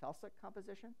very felsic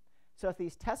composition. So if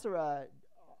these tessera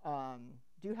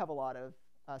do have a lot of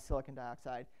silicon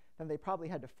dioxide, then they probably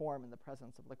had to form in the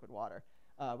presence of liquid water,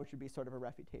 which would be sort of a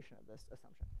refutation of this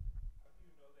assumption. How do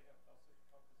you know they have felsic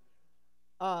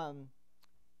composition?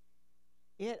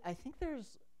 I think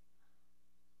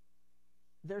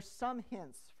there's some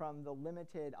hints from the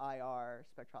limited IR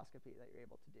spectroscopy that you're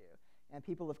able to do. And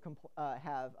people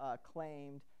have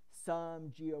claimed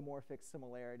some geomorphic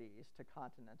similarities to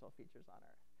continental features on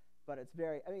Earth. But it's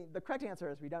very, I mean, the correct answer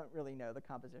is we don't really know the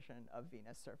composition of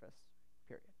Venus surface,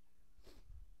 period.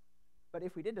 But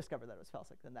if we did discover that it was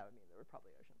felsic, then that would mean there were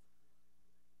probably oceans.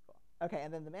 Cool. OK,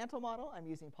 and then the mantle model, I'm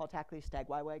using Paul Tackley's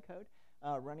Stagg-Weiwei code,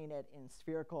 running it in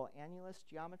spherical annulus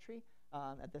geometry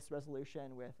at this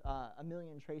resolution with 1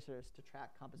 million tracers to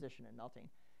track composition and melting.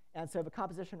 And so the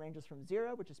composition ranges from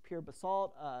 0, which is pure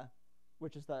basalt,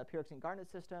 which is the pyroxene garnet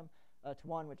system, to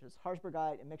 1, which is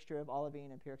Harzburgite, a mixture of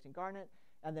olivine and pyroxene garnet.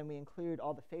 And then we include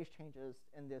all the phase changes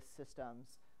in these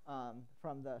systems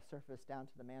from the surface down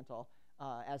to the mantle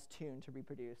as tuned to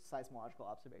reproduce seismological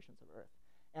observations of Earth.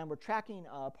 And we're tracking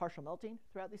partial melting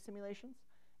throughout these simulations.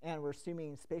 And we're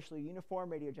assuming spatially uniform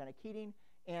radiogenic heating.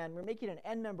 And we're making an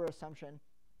n-member assumption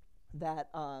that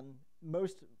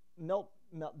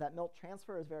melt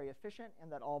transfer is very efficient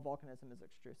and that all volcanism is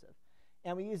extrusive.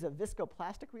 And we use a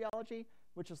viscoplastic rheology,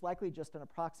 which is likely just an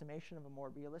approximation of a more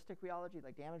realistic rheology,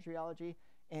 like damage rheology.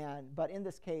 But in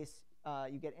this case,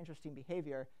 you get interesting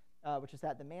behavior, which is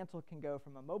that the mantle can go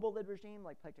from a mobile lid regime,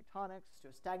 like plate tectonics, to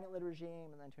a stagnant lid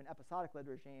regime, and then to an episodic lid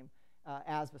regime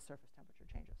as the surface temperature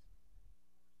changes.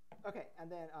 OK,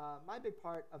 and then my big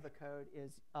part of the code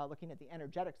is looking at the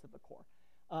energetics of the core.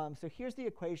 So here's the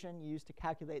equation used to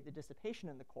calculate the dissipation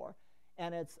in the core.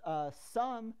 And it's a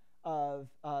sum of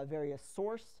various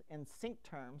source and sink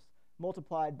terms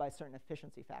multiplied by certain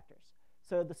efficiency factors.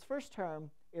 So this first term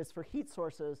is for heat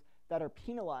sources that are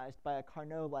penalized by a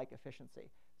Carnot-like efficiency.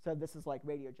 So this is like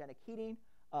radiogenic heating,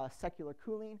 secular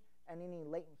cooling, and any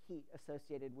latent heat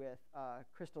associated with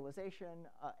crystallization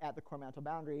at the core mantle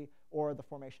boundary or the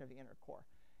formation of the inner core.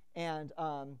 And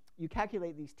you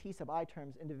calculate these T sub I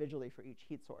terms individually for each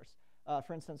heat source.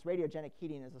 For instance, radiogenic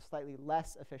heating is a slightly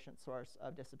less efficient source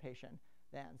of dissipation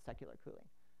than secular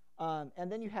cooling.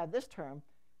 And then you have this term,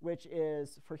 which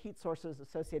is for heat sources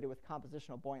associated with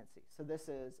compositional buoyancy. So this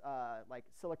is like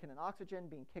silicon and oxygen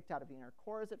being kicked out of the inner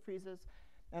core as it freezes,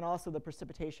 and also the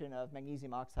precipitation of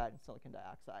magnesium oxide and silicon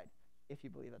dioxide, if you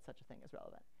believe that such a thing is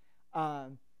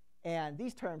relevant. And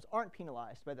these terms aren't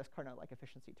penalized by this Carnot-like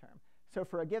efficiency term. So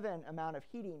for a given amount of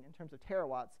heating in terms of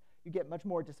terawatts, you get much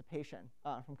more dissipation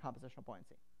from compositional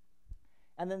buoyancy.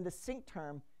 And then the sink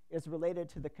term is related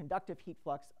to the conductive heat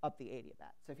flux up the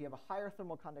adiabat. So if you have a higher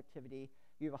thermal conductivity,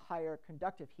 you have a higher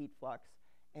conductive heat flux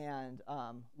and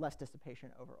less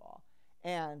dissipation overall.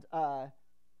 And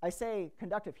I say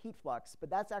conductive heat flux, but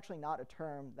that's actually not a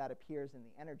term that appears in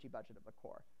the energy budget of the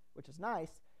core, which is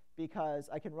nice because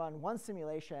I can run one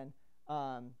simulation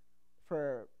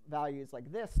for values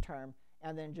like this term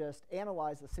and then just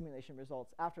analyze the simulation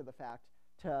results after the fact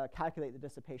to calculate the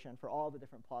dissipation for all the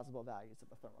different plausible values of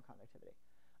the thermal conductivity.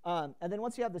 And then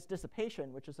once you have this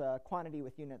dissipation, which is a quantity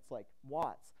with units like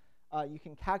watts, you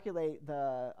can calculate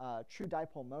the true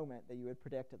dipole moment that you would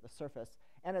predict at the surface.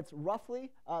 And it's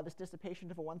roughly this dissipation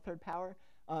to the 1/3 power.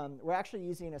 We're actually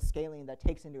using a scaling that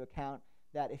takes into account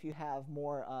that if you have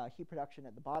more heat production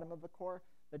at the bottom of the core,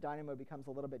 the dynamo becomes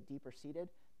a little bit deeper seated.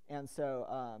 And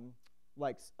so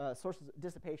sources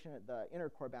dissipation at the inner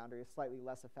core boundary is slightly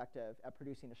less effective at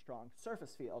producing a strong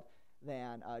surface field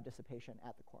than dissipation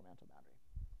at the core mantle boundary.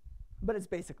 But it's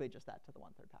basically just that to the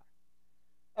 1/3 power.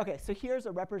 OK, so here's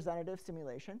a representative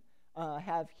simulation. I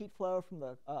have heat flow from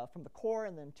the core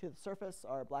and then to the surface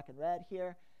are black and red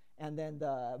here. And then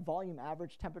the volume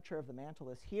average temperature of the mantle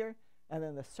is here. And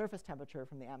then the surface temperature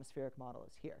from the atmospheric model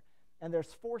is here. And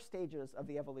there's 4 stages of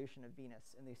the evolution of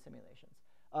Venus in these simulations.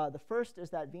 The first is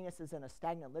that Venus is in a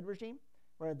stagnant lid regime,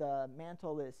 where the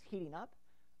mantle is heating up,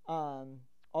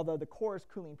 although the core is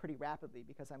cooling pretty rapidly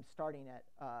because I'm starting it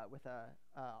with a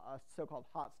so-called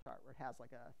hot start, where it has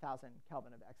like 1,000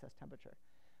 Kelvin of excess temperature.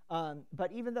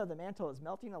 But even though the mantle is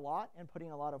melting a lot and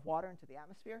putting a lot of water into the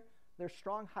atmosphere, there's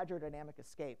strong hydrodynamic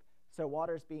escape. So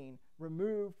water is being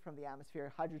removed from the atmosphere,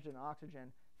 hydrogen and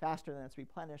oxygen, faster than it's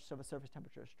replenished, so the surface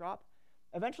temperatures drop.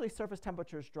 Eventually, surface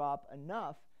temperatures drop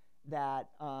enough that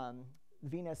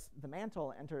Venus, the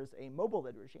mantle, enters a mobile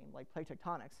lid regime, like plate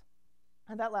tectonics.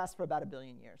 And that lasts for about 1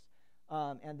 billion years.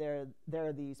 And there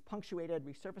are these punctuated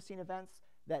resurfacing events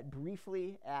that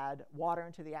briefly add water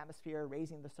into the atmosphere,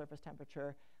 raising the surface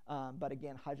temperature. But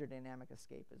again, hydrodynamic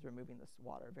escape is removing this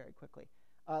water very quickly.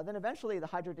 Then eventually, the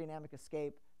hydrodynamic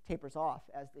escape tapers off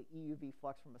as the EUV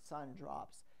flux from the sun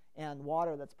drops. And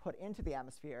water that's put into the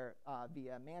atmosphere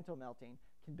via mantle melting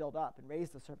can build up and raise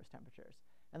the surface temperatures.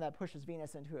 And that pushes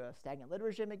Venus into a stagnant lid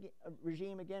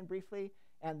regime again briefly.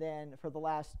 And then for the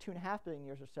last 2.5 billion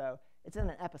years or so, it's in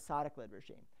an episodic lid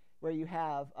regime, where you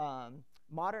have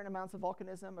moderate amounts of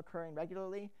volcanism occurring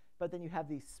regularly, but then you have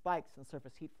these spikes in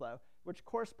surface heat flow, which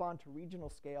correspond to regional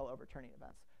scale overturning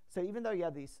events. So even though you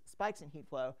have these spikes in heat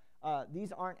flow,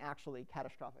 these aren't actually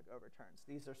catastrophic overturns.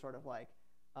 These are sort of like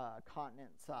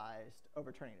continent-sized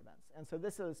overturning events. And so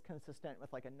this is consistent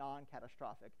with like a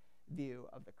non-catastrophic view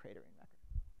of the cratering record.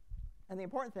 And the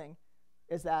important thing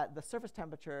is that the surface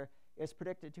temperature is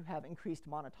predicted to have increased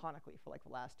monotonically for like the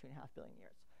last 2.5 billion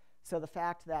years. So the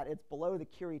fact that it's below the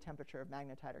Curie temperature of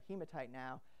magnetite or hematite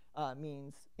now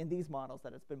means in these models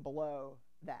that it's been below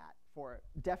that for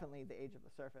definitely the age of the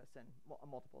surface and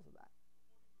multiples of that.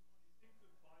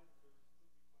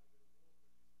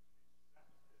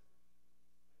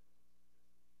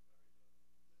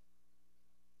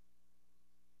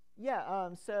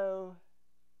 Yeah, so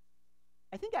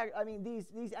I think I mean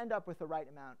these end up with the right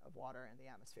amount of water in the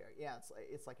atmosphere. Yeah,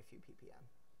 it's like a few ppm.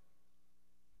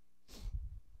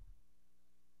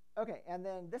 Okay, and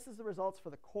then this is the results for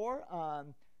the core.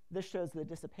 This shows the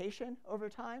dissipation over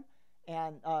time,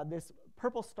 and this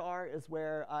purple star is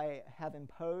where I have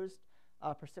imposed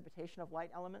precipitation of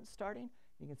light elements starting.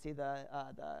 You can see the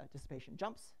dissipation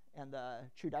jumps, and the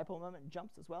true dipole moment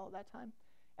jumps as well at that time.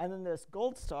 And then this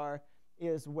gold star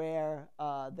is where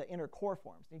the inner core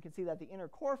forms. And you can see that the inner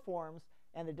core forms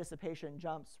and the dissipation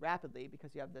jumps rapidly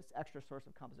because you have this extra source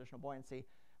of compositional buoyancy.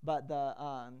 But the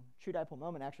true dipole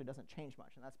moment actually doesn't change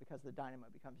much, and that's because the dynamo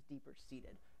becomes deeper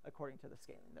seated according to the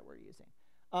scaling that we're using.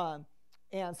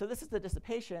 And so this is the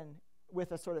dissipation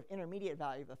with a sort of intermediate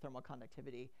value of the thermal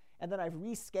conductivity. And then I've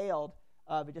rescaled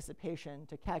the dissipation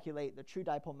to calculate the true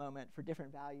dipole moment for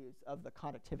different values of the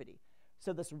conductivity.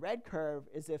 So this red curve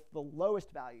is if the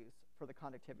lowest values for the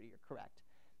conductivity are correct.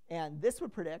 And this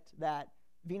would predict that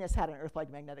Venus had an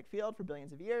Earth-like magnetic field for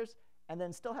billions of years and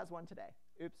then still has one today.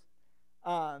 Oops.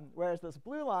 Whereas this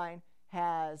blue line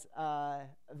has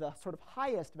the sort of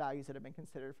highest values that have been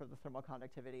considered for the thermal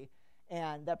conductivity.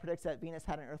 And that predicts that Venus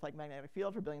had an Earth-like magnetic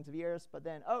field for billions of years, but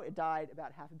then, oh, it died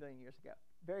about 500 million years ago,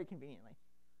 very conveniently.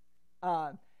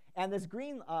 And this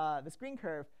green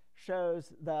curve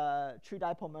shows the true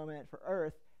dipole moment for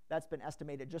Earth that's been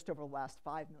estimated just over the last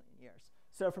 5 million years.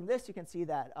 So from this, you can see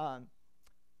that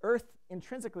Earth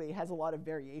intrinsically has a lot of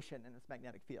variation in its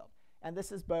magnetic field. And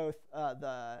this is both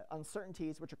the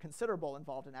uncertainties, which are considerable,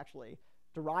 involved in actually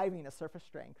deriving a surface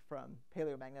strength from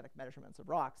paleomagnetic measurements of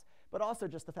rocks, but also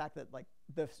just the fact that like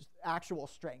the actual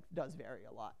strength does vary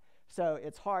a lot. So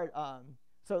it's hard.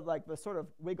 So like the sort of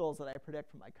wiggles that I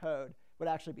predict from my code would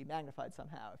actually be magnified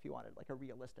somehow if you wanted like a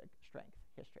realistic strength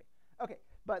history. OK,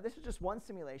 but this is just one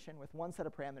simulation with one set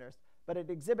of parameters, but it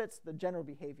exhibits the general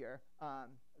behavior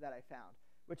that I found,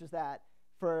 which is that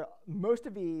for most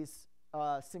of these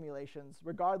simulations,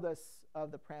 regardless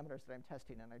of the parameters that I'm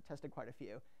testing, and I tested quite a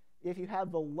few, if you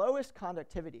have the lowest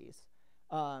conductivities,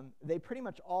 they pretty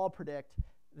much all predict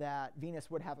that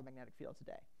Venus would have a magnetic field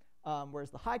today. Whereas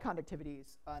the high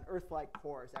conductivities, an Earth-like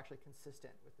core is actually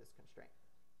consistent with this constraint.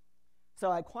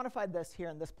 So I quantified this here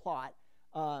in this plot.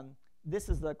 This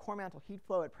is the core mantle heat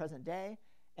flow at present day.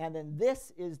 And then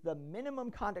this is the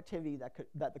minimum conductivity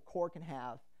that the core can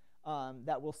have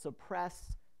that will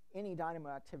suppress any dynamo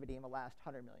activity in the last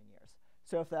 100 million years.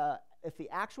 So if the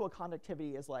actual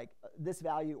conductivity is like this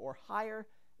value or higher,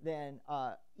 then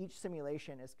each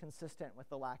simulation is consistent with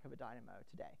the lack of a dynamo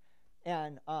today.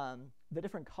 And the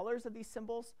different colors of these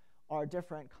symbols are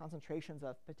different concentrations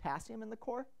of potassium in the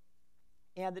core.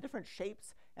 And the different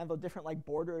shapes and the different like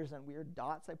borders and weird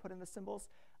dots I put in the symbols,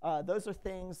 those are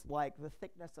things like the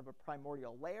thickness of a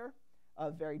primordial layer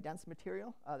of very dense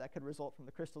material that could result from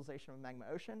the crystallization of a magma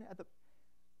ocean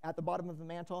at the bottom of the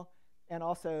mantle, and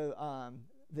also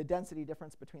the density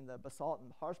difference between the basalt and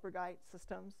the Harzburgite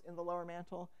systems in the lower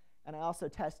mantle. And I also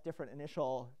test different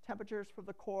initial temperatures for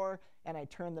the core, and I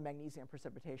turn the magnesium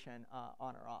precipitation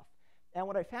on or off. And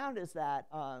what I found is that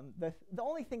the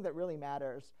only thing that really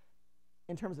matters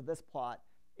in terms of this plot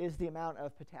is the amount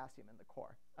of potassium in the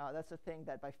core. That's the thing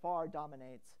that by far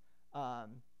dominates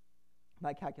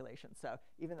my calculations. So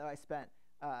even though I spent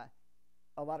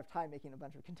a lot of time making a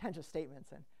bunch of contentious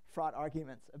statements and fraught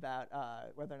arguments about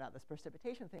whether or not this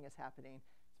precipitation thing is happening,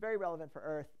 it's very relevant for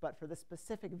Earth, but for this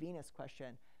specific Venus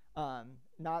question,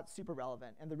 not super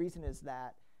relevant. And the reason is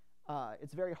that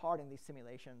it's very hard in these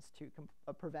simulations to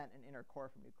prevent an inner core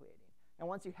from nucleating. And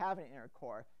once you have an inner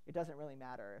core, it doesn't really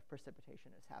matter if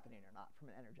precipitation is happening or not from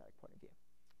an energetic point of view.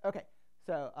 OK,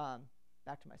 so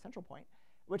back to my central point,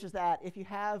 which is that if you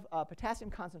have potassium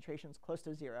concentrations close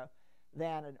to 0,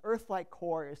 then an Earth-like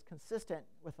core is consistent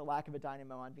with the lack of a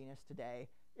dynamo on Venus today,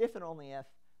 if and only if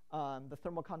the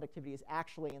thermal conductivity is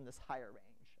actually in this higher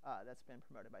range that's been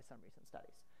promoted by some recent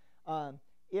studies.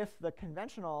 If the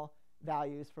conventional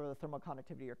values for the thermal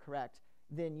conductivity are correct,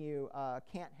 then you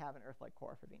can't have an Earth-like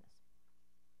core for Venus.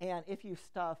 And if you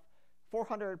stuff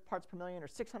 400 parts per million or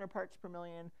 600 parts per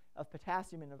million of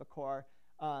potassium into the core,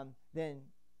 then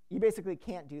you basically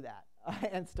can't do that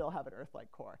and still have an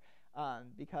Earth-like core,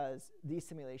 because these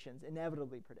simulations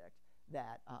inevitably predict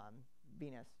that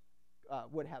Venus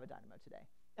would have a dynamo today.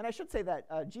 And I should say that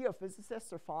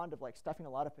geophysicists are fond of like stuffing a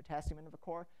lot of potassium into the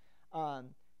core,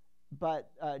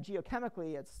 but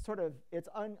geochemically, it's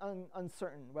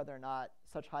uncertain whether or not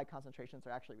such high concentrations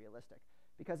are actually realistic.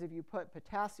 Because if you put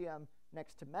potassium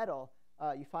next to metal,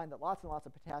 you find that lots and lots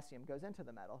of potassium goes into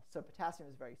the metal. So potassium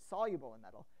is very soluble in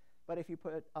metal. But if you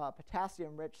put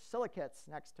potassium-rich silicates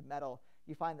next to metal,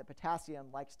 you find that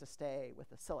potassium likes to stay with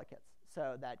the silicates.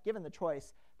 So that given the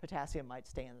choice, potassium might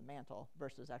stay in the mantle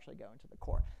versus actually go into the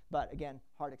core. But again,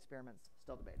 hard experiments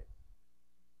still debated.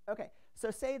 OK,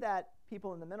 so say that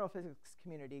people in the mineral physics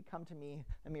community come to me,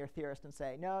 a mere theorist, and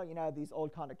say, no, these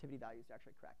old conductivity values are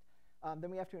actually correct.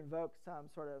 Then we have to invoke some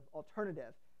sort of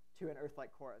alternative to an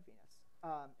Earth-like core of Venus.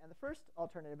 And the first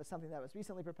alternative is something that was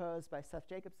recently proposed by Seth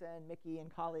Jacobson, Mickey,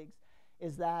 and colleagues,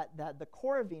 is that the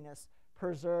core of Venus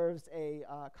preserves a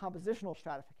compositional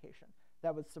stratification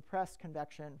that would suppress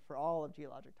convection for all of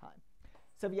geologic time.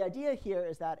 So the idea here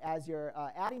is that as you're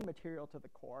adding material to the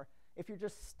core, if you're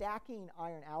just stacking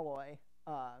iron alloy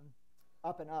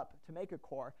up and up to make a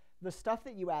core, the stuff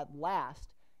that you add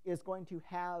last is going to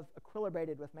have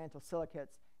equilibrated with mantle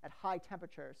silicates at high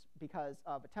temperatures because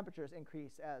the temperatures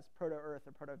increase as proto-Earth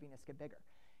or proto-Venus get bigger.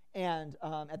 And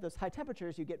at those high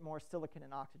temperatures, you get more silicon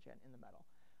and oxygen in the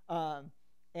metal.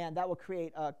 And that will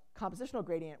create a compositional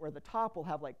gradient where the top will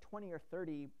have like 20 or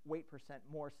 30 weight%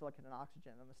 more silicon and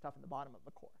oxygen than the stuff in the bottom of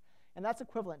the core. And that's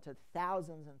equivalent to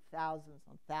thousands and thousands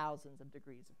and thousands of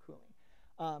degrees of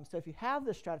cooling. So if you have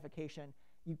this stratification,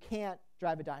 you can't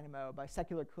drive a dynamo by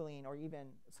secular cooling or even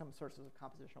some sources of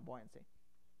compositional buoyancy.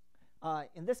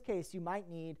 In this case, you might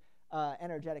need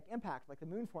energetic impact, like the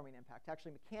moon-forming impact, to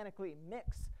actually mechanically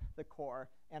mix the core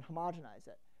and homogenize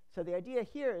it. So the idea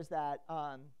here is that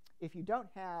if you don't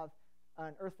have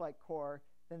an Earth-like core,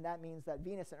 then that means that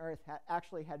Venus and Earth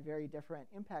actually had very different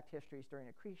impact histories during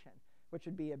accretion, which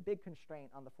would be a big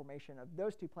constraint on the formation of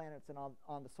those two planets and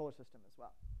on the solar system as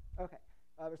well. OK,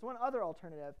 there's one other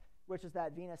alternative, which is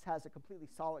that Venus has a completely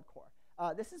solid core.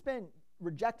 This has been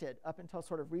rejected up until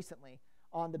sort of recently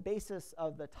on the basis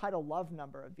of the tidal love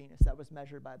number of Venus that was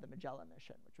measured by the Magellan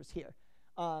mission, which was here.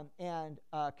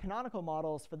 Canonical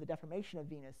models for the deformation of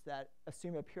Venus that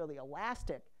assume a purely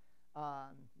elastic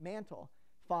mantle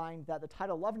find that the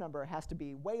tidal love number has to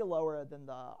be way lower than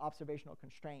the observational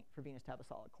constraint for Venus to have a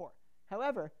solid core.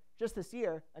 However, just this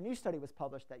year, a new study was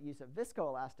published that used a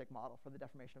viscoelastic model for the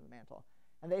deformation of the mantle.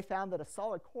 And they found that a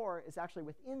solid core is actually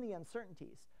within the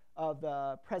uncertainties of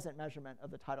the present measurement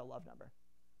of the tidal love number.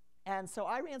 And so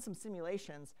I ran some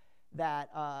simulations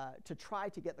that to try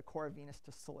to get the core of Venus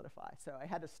to solidify. So I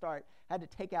had to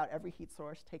take out every heat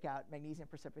source, take out magnesium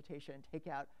precipitation, take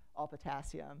out all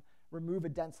potassium, remove a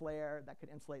dense layer that could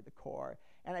insulate the core.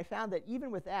 And I found that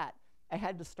even with that, I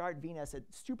had to start Venus at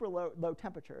super low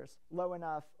temperatures, low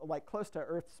enough, like close to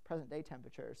Earth's present day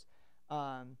temperatures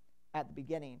at the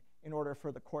beginning in order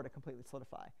for the core to completely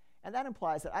solidify. And that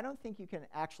implies that I don't think you can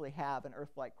actually have an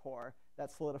Earth-like core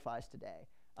that solidifies today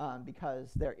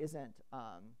because there isn't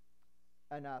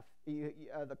enough,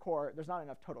 there's not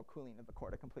enough total cooling of the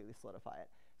core to completely solidify it.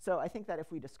 So I think that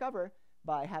if we discover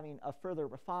by having a further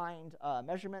refined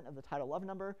measurement of the tidal love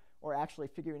number, or actually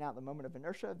figuring out the moment of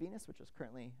inertia of Venus, which is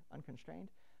currently unconstrained,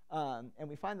 and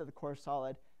we find that the core is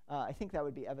solid, I think that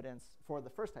would be evidence for the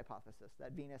first hypothesis,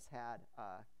 that Venus had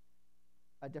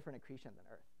a different accretion than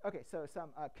Earth. OK, so some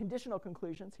conditional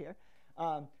conclusions here.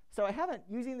 So I haven't,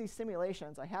 using these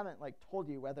simulations, I haven't told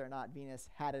you whether or not Venus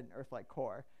had an Earth-like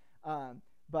core.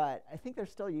 But I think they're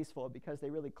still useful because they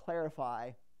really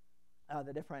clarify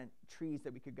the different trees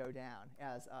that we could go down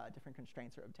as different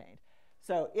constraints are obtained.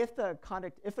 So if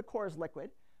the core is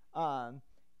liquid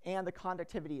and the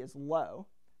conductivity is low,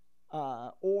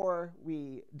 or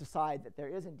we decide that there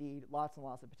is indeed lots and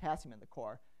lots of potassium in the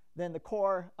core, then the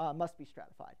core must be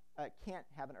stratified. It can't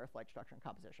have an Earth-like structure and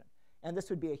composition. And this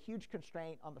would be a huge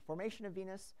constraint on the formation of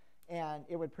Venus, and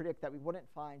it would predict that we wouldn't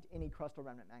find any crustal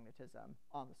remnant magnetism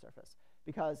on the surface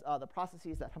because the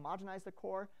processes that homogenize the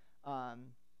core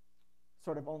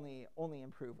sort of only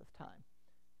improve with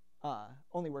time,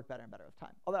 only work better and better with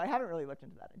time. Although I haven't really looked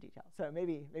into that in detail, so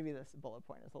maybe this bullet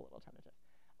point is a little tentative.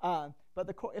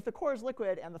 But if the core is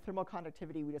liquid and the thermal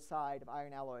conductivity we decide of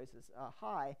iron alloys is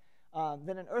high,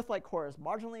 then an Earth-like core is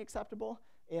marginally acceptable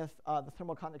if the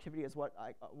thermal conductivity is what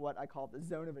I call the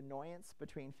zone of annoyance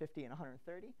between 50 and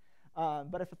 130.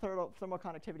 But if the thermal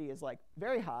conductivity is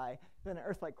very high, then an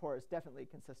Earth-like core is definitely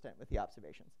consistent with the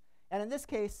observations. And in this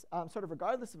case, sort of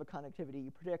regardless of a conductivity,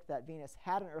 you predict that Venus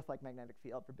had an Earth-like magnetic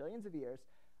field for billions of years,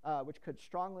 which could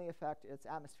strongly affect its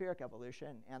atmospheric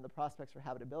evolution and the prospects for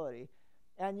habitability.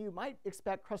 And you might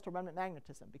expect crustal remnant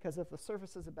magnetism, because if the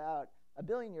surface is about 1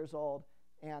 billion years old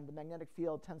and the magnetic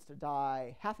field tends to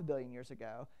die 500 million years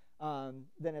ago,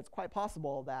 then it's quite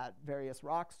possible that various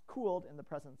rocks cooled in the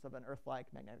presence of an Earth-like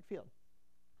magnetic field.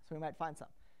 So we might find some.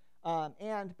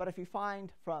 But if you find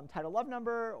from tidal love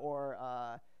number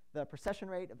or the precession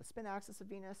rate of the spin axis of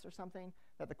Venus or something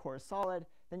that the core is solid,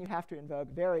 then you have to invoke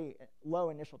very low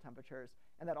initial temperatures,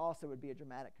 and that also would be a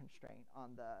dramatic constraint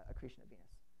on the accretion of Venus.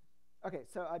 OK,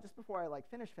 so just before I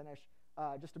finish,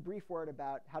 just a brief word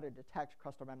about how to detect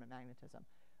crustal remnant magnetism.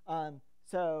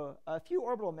 So a few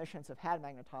orbital missions have had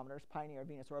magnetometers, Pioneer,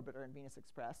 Venus Orbiter, and Venus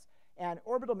Express. And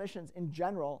orbital missions in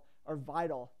general are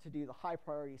vital to do the high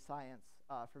priority science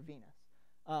for Venus.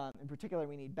 In particular,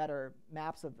 we need better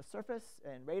maps of the surface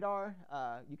and radar.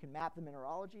 You can map the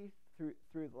mineralogy through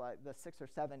the 6 or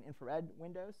 7 infrared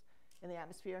windows in the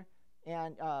atmosphere.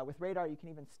 And with radar, you can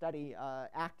even study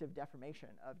active deformation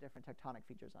of different tectonic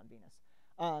features on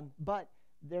Venus. But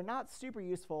they're not super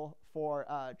useful for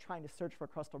trying to search for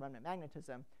crustal remnant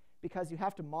magnetism because you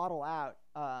have to model out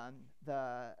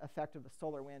the effect of the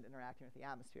solar wind interacting with the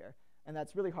atmosphere. And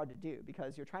that's really hard to do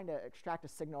because you're trying to extract a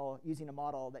signal using a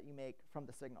model that you make from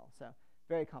the signal. So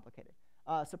very complicated.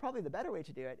 So probably the better way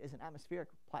to do it is an atmospheric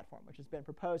platform, which has been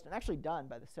proposed and actually done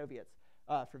by the Soviets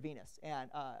for Venus.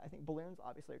 And I think balloons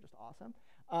obviously are just awesome.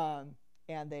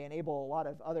 And they enable a lot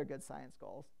of other good science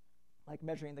goals, like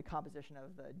measuring the composition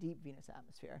of the deep Venus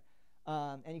atmosphere.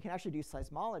 And you can actually do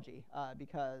seismology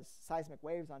because seismic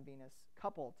waves on Venus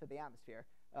couple to the atmosphere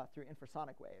through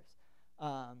infrasonic waves.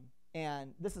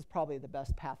 And this is probably the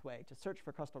best pathway to search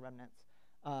for crustal remnants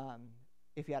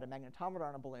if you had a magnetometer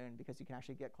on a balloon, because you can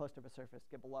actually get close to the surface,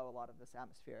 get below a lot of this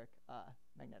atmospheric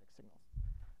magnetic signals.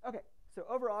 OK, so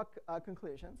overall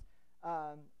conclusions.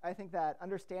 I think that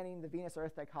understanding the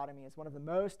Venus-Earth dichotomy is one of the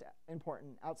most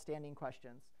important, outstanding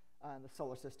questions in the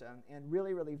solar system, and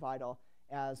really, really vital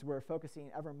as we're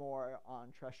focusing ever more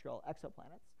on terrestrial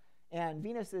exoplanets. And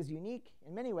Venus is unique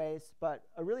in many ways, but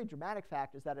a really dramatic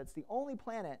fact is that it's the only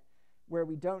planet where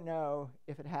we don't know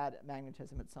if it had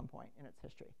magnetism at some point in its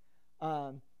history.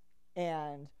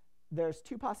 And there's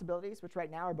two possibilities, which right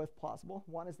now are both plausible.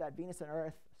 One is that Venus and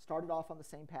Earth started off on the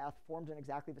same path, formed in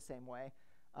exactly the same way,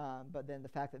 but then the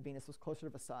fact that Venus was closer to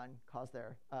the sun caused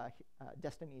their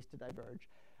destinies to diverge.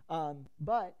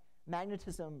 But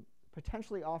magnetism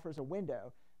potentially offers a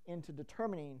window into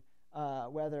determining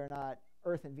whether or not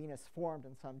Earth and Venus formed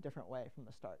in some different way from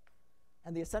the start.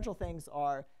 And the essential things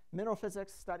are mineral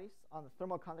physics studies on the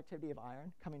thermal conductivity of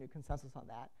iron, coming to consensus on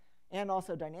that, and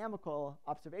also dynamical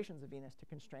observations of Venus to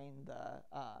constrain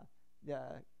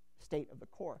the state of the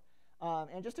core.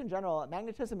 And just in general,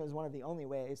 magnetism is one of the only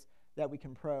ways that we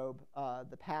can probe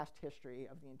the past history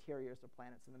of the interiors of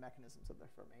planets and the mechanisms of their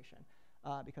formation.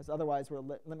 Because otherwise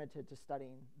we're limited to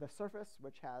studying the surface,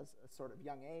 which has a sort of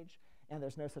young age, and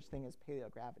there's no such thing as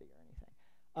paleogravity or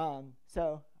anything.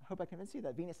 So I hope I convinced you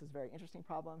that Venus is a very interesting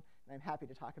problem, and I'm happy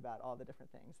to talk about all the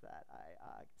different things that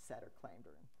I said or claimed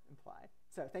or implied.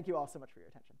 So thank you all so much for your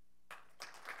attention.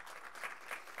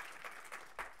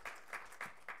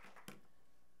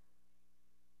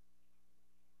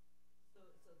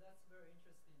 So that's very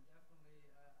interesting. Definitely,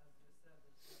 as you said,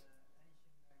 it's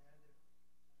ancient magnetic strength is probably one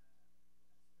of the concern.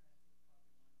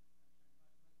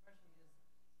 But my question is,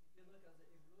 if you look at the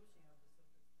evolution of the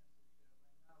surface temperature,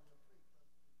 right now we're pretty close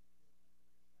to the zero temperature,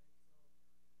 right?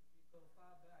 So if we go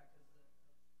far back, at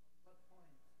what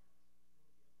point will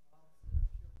it evolve the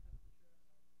pure temperature of the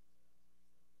surface,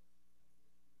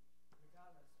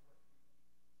 regardless what you think?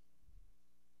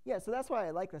 Yeah, so that's why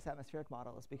I like this atmospheric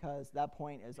model, is because that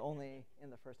point is only in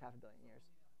the first half a billion years.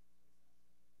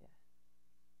 Yeah.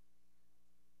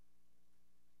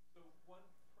 So one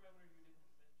parameter you didn't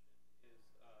mention is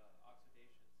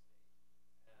oxidation state,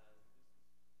 and this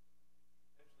is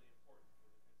potentially important for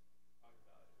the kinds of things we're talking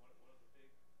about. One of the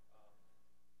big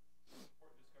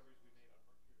important discoveries we made on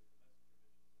Mercury with the messenger missions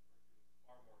is that Mercury is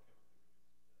far more chemically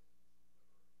reduced than the Earth,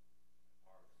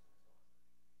 Mars, and so on.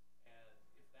 And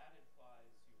if that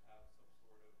implies you have some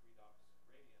sort of redox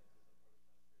gradient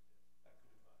in the protoplanetary disk, that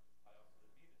could imply also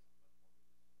that Venus is much more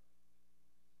reduced than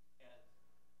Earth. And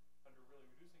under really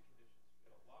reducing conditions, you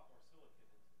get a lot more silicon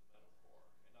into the metal core,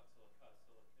 and not silica,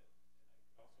 silicon. And I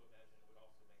could also imagine it would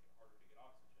also make it harder to get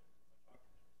oxygen, much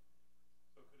oxygen.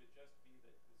 So could it just be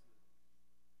that this is,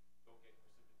 you don't get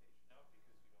precipitation out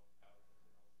because you don't have the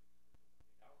minerals to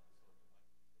take out the silicon like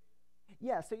you say?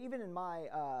 Yeah, so even in my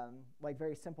like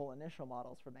very simple initial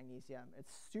models for magnesium,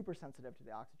 it's super sensitive to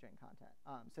the oxygen content.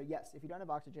 So yes, if you don't have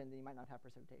oxygen, then you might not have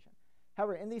precipitation.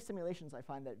 However, in these simulations, I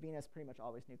find that Venus pretty much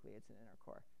always nucleates an inner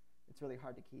core. It's really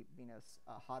hard to keep Venus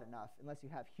hot enough unless you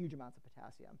have huge amounts of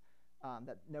potassium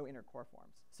that no inner core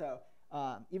forms. So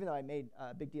even though I made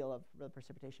a big deal of the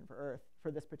precipitation for Earth, for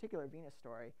this particular Venus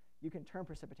story, you can turn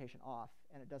precipitation off,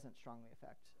 and it doesn't strongly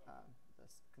affect the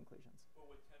conclusions. But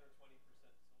would 10 or 20%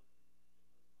 silicon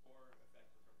in the core affect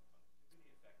the thermal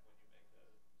conductivity effect when you make a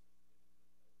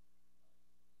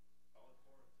solid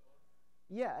core and so on?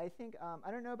 Yeah, I think,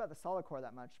 I don't know about the solid core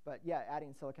that much, but yeah,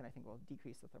 adding silicon I think will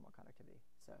decrease the thermal conductivity.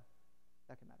 So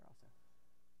that could matter also.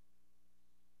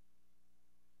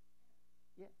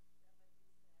 Yeah.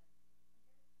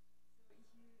 So if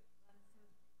you run some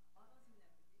models in the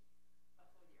physics, but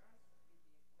for the Earth with the ocean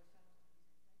condition set, do you reproduce Earth's surface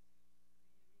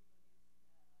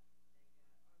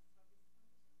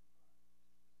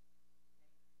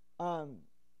condition?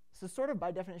 So sort of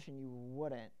by definition you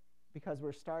wouldn't, because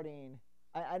we're starting,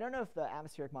 I don't know if the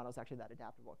atmospheric model is actually that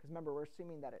adaptable, because remember we're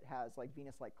assuming that it has like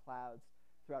Venus-like clouds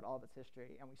throughout all of its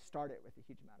history, and we start it with a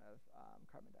huge amount of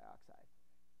carbon dioxide.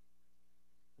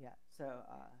 Yeah,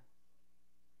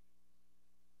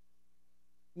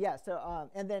 so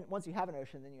and then once you have an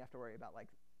ocean, then you have to worry about like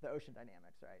the ocean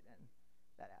dynamics, right? And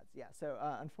that adds, yeah. So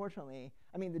unfortunately,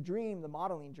 I mean, the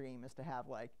modeling dream is to have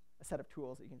like a set of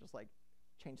tools that you can just like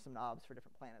change some knobs for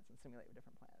different planets and simulate with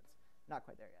different planets. Not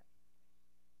quite there yet.